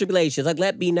trials and tribulations. Like,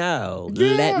 let me know.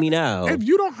 Yeah. Let me know. If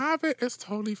you don't have it, it's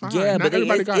totally fine. Yeah, not but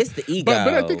everybody got it. It's the ego.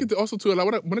 But I think it's also, too, like,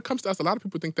 when it comes to us, a lot of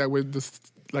people think that we're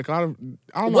just, like, a lot of,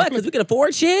 I don't know. What, because we can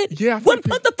afford shit? Yeah. What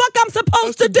the fuck I'm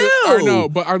supposed to do? I know,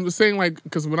 but I'm just saying, like,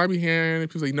 because when I be hearing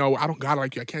people say, no, I don't got it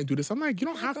like you, I can't do this. I'm like, you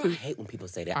don't have to. I hate when people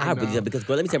say that. I really don't, because,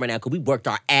 girl, let me say right now, because we worked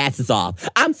our asses off.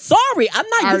 I'm sorry. I'm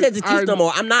not using it as an excuse no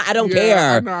more. I don't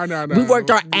care. I know. We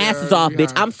worked our asses off,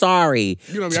 bitch. I'm sorry.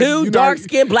 Two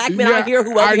dark-skinned black men out here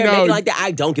who over here making like that. I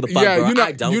don't give a fuck, girl.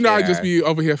 I don't care. I just be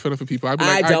over here feeling for people. I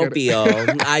don't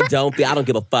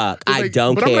give a fuck. I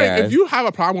don't care. But I'm like, if you have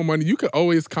a problem with money, you could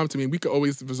always come to me. We could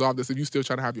always resolve this if you still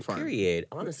trying to have your fun. Period.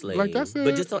 Honestly. Like, that's it.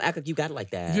 But just don't act like you got it like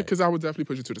that. Yeah, because I would definitely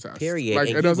put you to the test. Period. Like,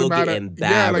 and it doesn't matter.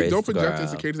 Yeah, like, don't project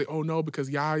insecurity. Say, oh no, because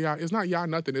it's not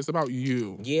nothing. It's about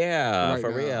you. Yeah, right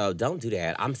for real. Don't do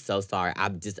that. I'm so sorry. I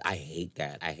hate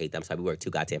that. I'm sorry. We worked too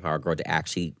goddamn hard, girl, to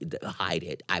actually hide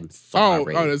it. I'm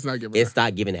sorry. Oh, it's not giving. It's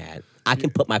not giving that. I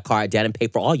can put my card down and pay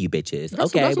for all you bitches.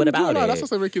 That's what about it? That's what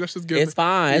I said, Ricky. That's just giving. It's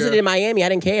fine. I did it in Miami. I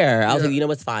didn't care. I was like, you know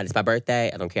what's fine. It's my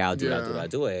birthday. I don't care. I'll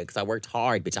do it. Because I worked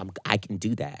hard, bitch. I can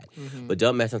do that. Mm-hmm. But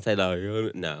don't mess and say,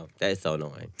 no. That is so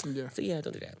annoying. Yeah. So yeah,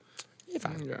 don't do that. You're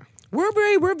fine. Yeah.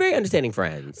 We're very understanding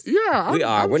friends. Yeah, we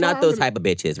are. We're not those type of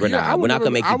bitches. We're not. We're not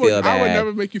gonna make you feel bad. I would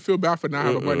never make you feel bad for not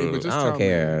having money. But just I don't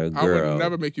care, girl. I would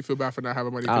never make you feel bad for not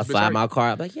having money. I'll slide my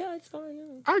car. I'm like, yeah, it's fine. Yeah.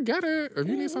 I get it. If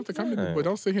you need something, come to me. But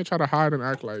don't sit here and try to hide and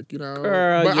act like,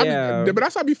 Girl, but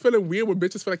that's why I be feeling weird when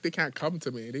bitches feel like they can't come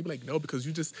to me. They be like, no, because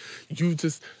you just.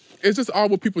 It's just all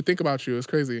what people think about you. It's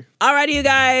crazy. Alrighty, you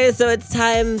guys. So it's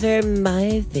time for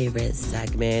my favorite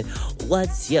segment.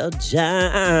 What's your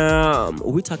jam?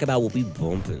 We talk about what we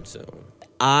bump into.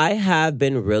 I have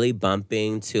been really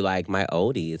bumping to like my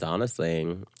oldies,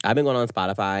 honestly. I've been going on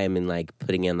Spotify and been like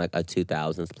putting in like a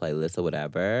 2000s playlist or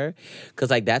whatever. Cause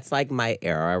like that's like my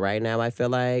era right now, I feel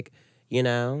like, you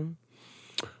know?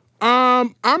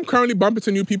 I'm currently bumping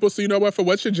to new people, so you know what? For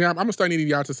What's Your Jam, I'm gonna start needing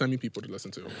y'all to send me people to listen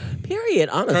to. Period,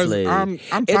 honestly. I'm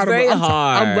it's very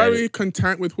hard. I'm very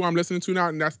content with who I'm listening to now,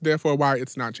 and that's therefore why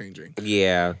it's not changing.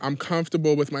 Yeah. I'm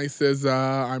comfortable with my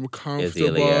SZA. I'm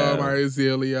comfortable with my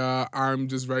Azealia. I'm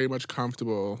just very much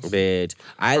comfortable. Bitch.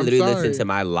 I literally listen to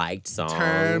my liked songs.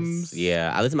 Thames.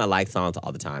 Yeah, I listen to my liked songs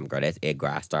all the time, girl. That's it,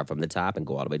 girl. I start from the top and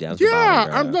go all the way down to the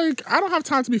bottom, I'm like, I don't have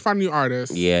time to be finding new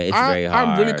artists. Yeah, it's very hard.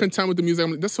 I'm really content with the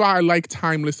music. That's why I like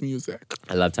timeless music.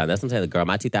 I love time. That's what I'm saying, girl.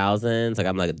 My 2000s, like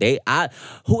I'm like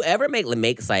whoever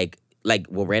makes like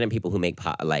random people who make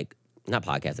not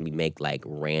podcasts, and we make like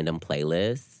random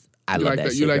playlists. I love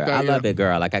that shit, you like girl. that, I love it,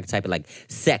 girl. Like I could type in like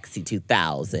sexy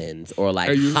 2000s or like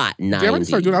hot 90s. Damn, I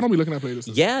start doing. I don't be looking at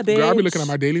playlists. Yeah, bitch. Girl, I be looking at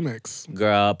my daily mix.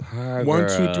 Girl, 1,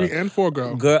 2, 3, and 4,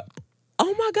 girl. Girl.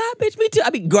 Oh my God, bitch, me too.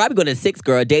 I be going to 6,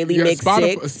 girl. Daily mix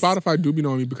Spotify, 6. Spotify do be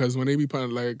knowing me because when they be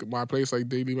putting like my place like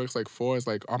daily mix like 4 is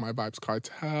like all my vibes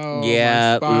cartel.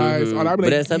 Yeah, my spice. All that. But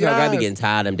then sometimes I be getting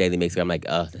tired of them daily mix. I'm like,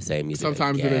 the same music.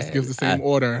 Sometimes it gives the same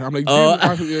order. I'm like,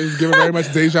 it's giving very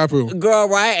much deja vu. Girl,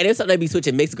 right? And then sometimes they be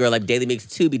switching mix, girl. Like daily mix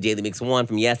 2 be daily mix 1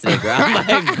 from yesterday, girl. I'm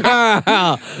like,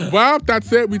 girl. Well,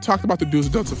 that's it. We talked about the do's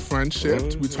and don'ts of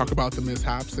friendship. We talked about the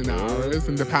mishaps in ours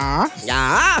in the past.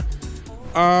 Yeah.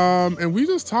 And we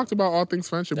just talked about all things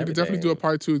friendship. We could definitely do a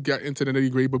part 2, get into the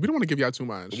nitty-gritty, but we don't want to give y'all too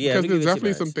much. Yeah, because there's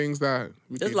definitely some things that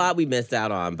there's a lot we missed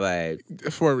out on, but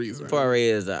for a reason.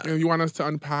 If you want us to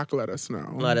unpack, let us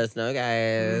know. Let us know,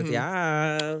 guys.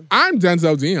 Yeah. I'm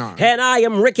Denzel Dion. And I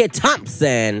am Rickey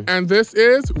Thompson. And this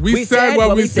is We Said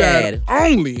What We Said,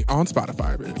 only on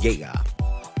Spotify, bitch. Yeah.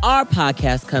 Our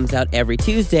podcast comes out every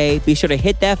Tuesday. Be sure to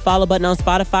hit that follow button on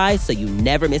Spotify so you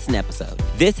never miss an episode.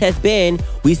 This has been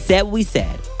We Said What We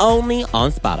Said, only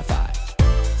on Spotify.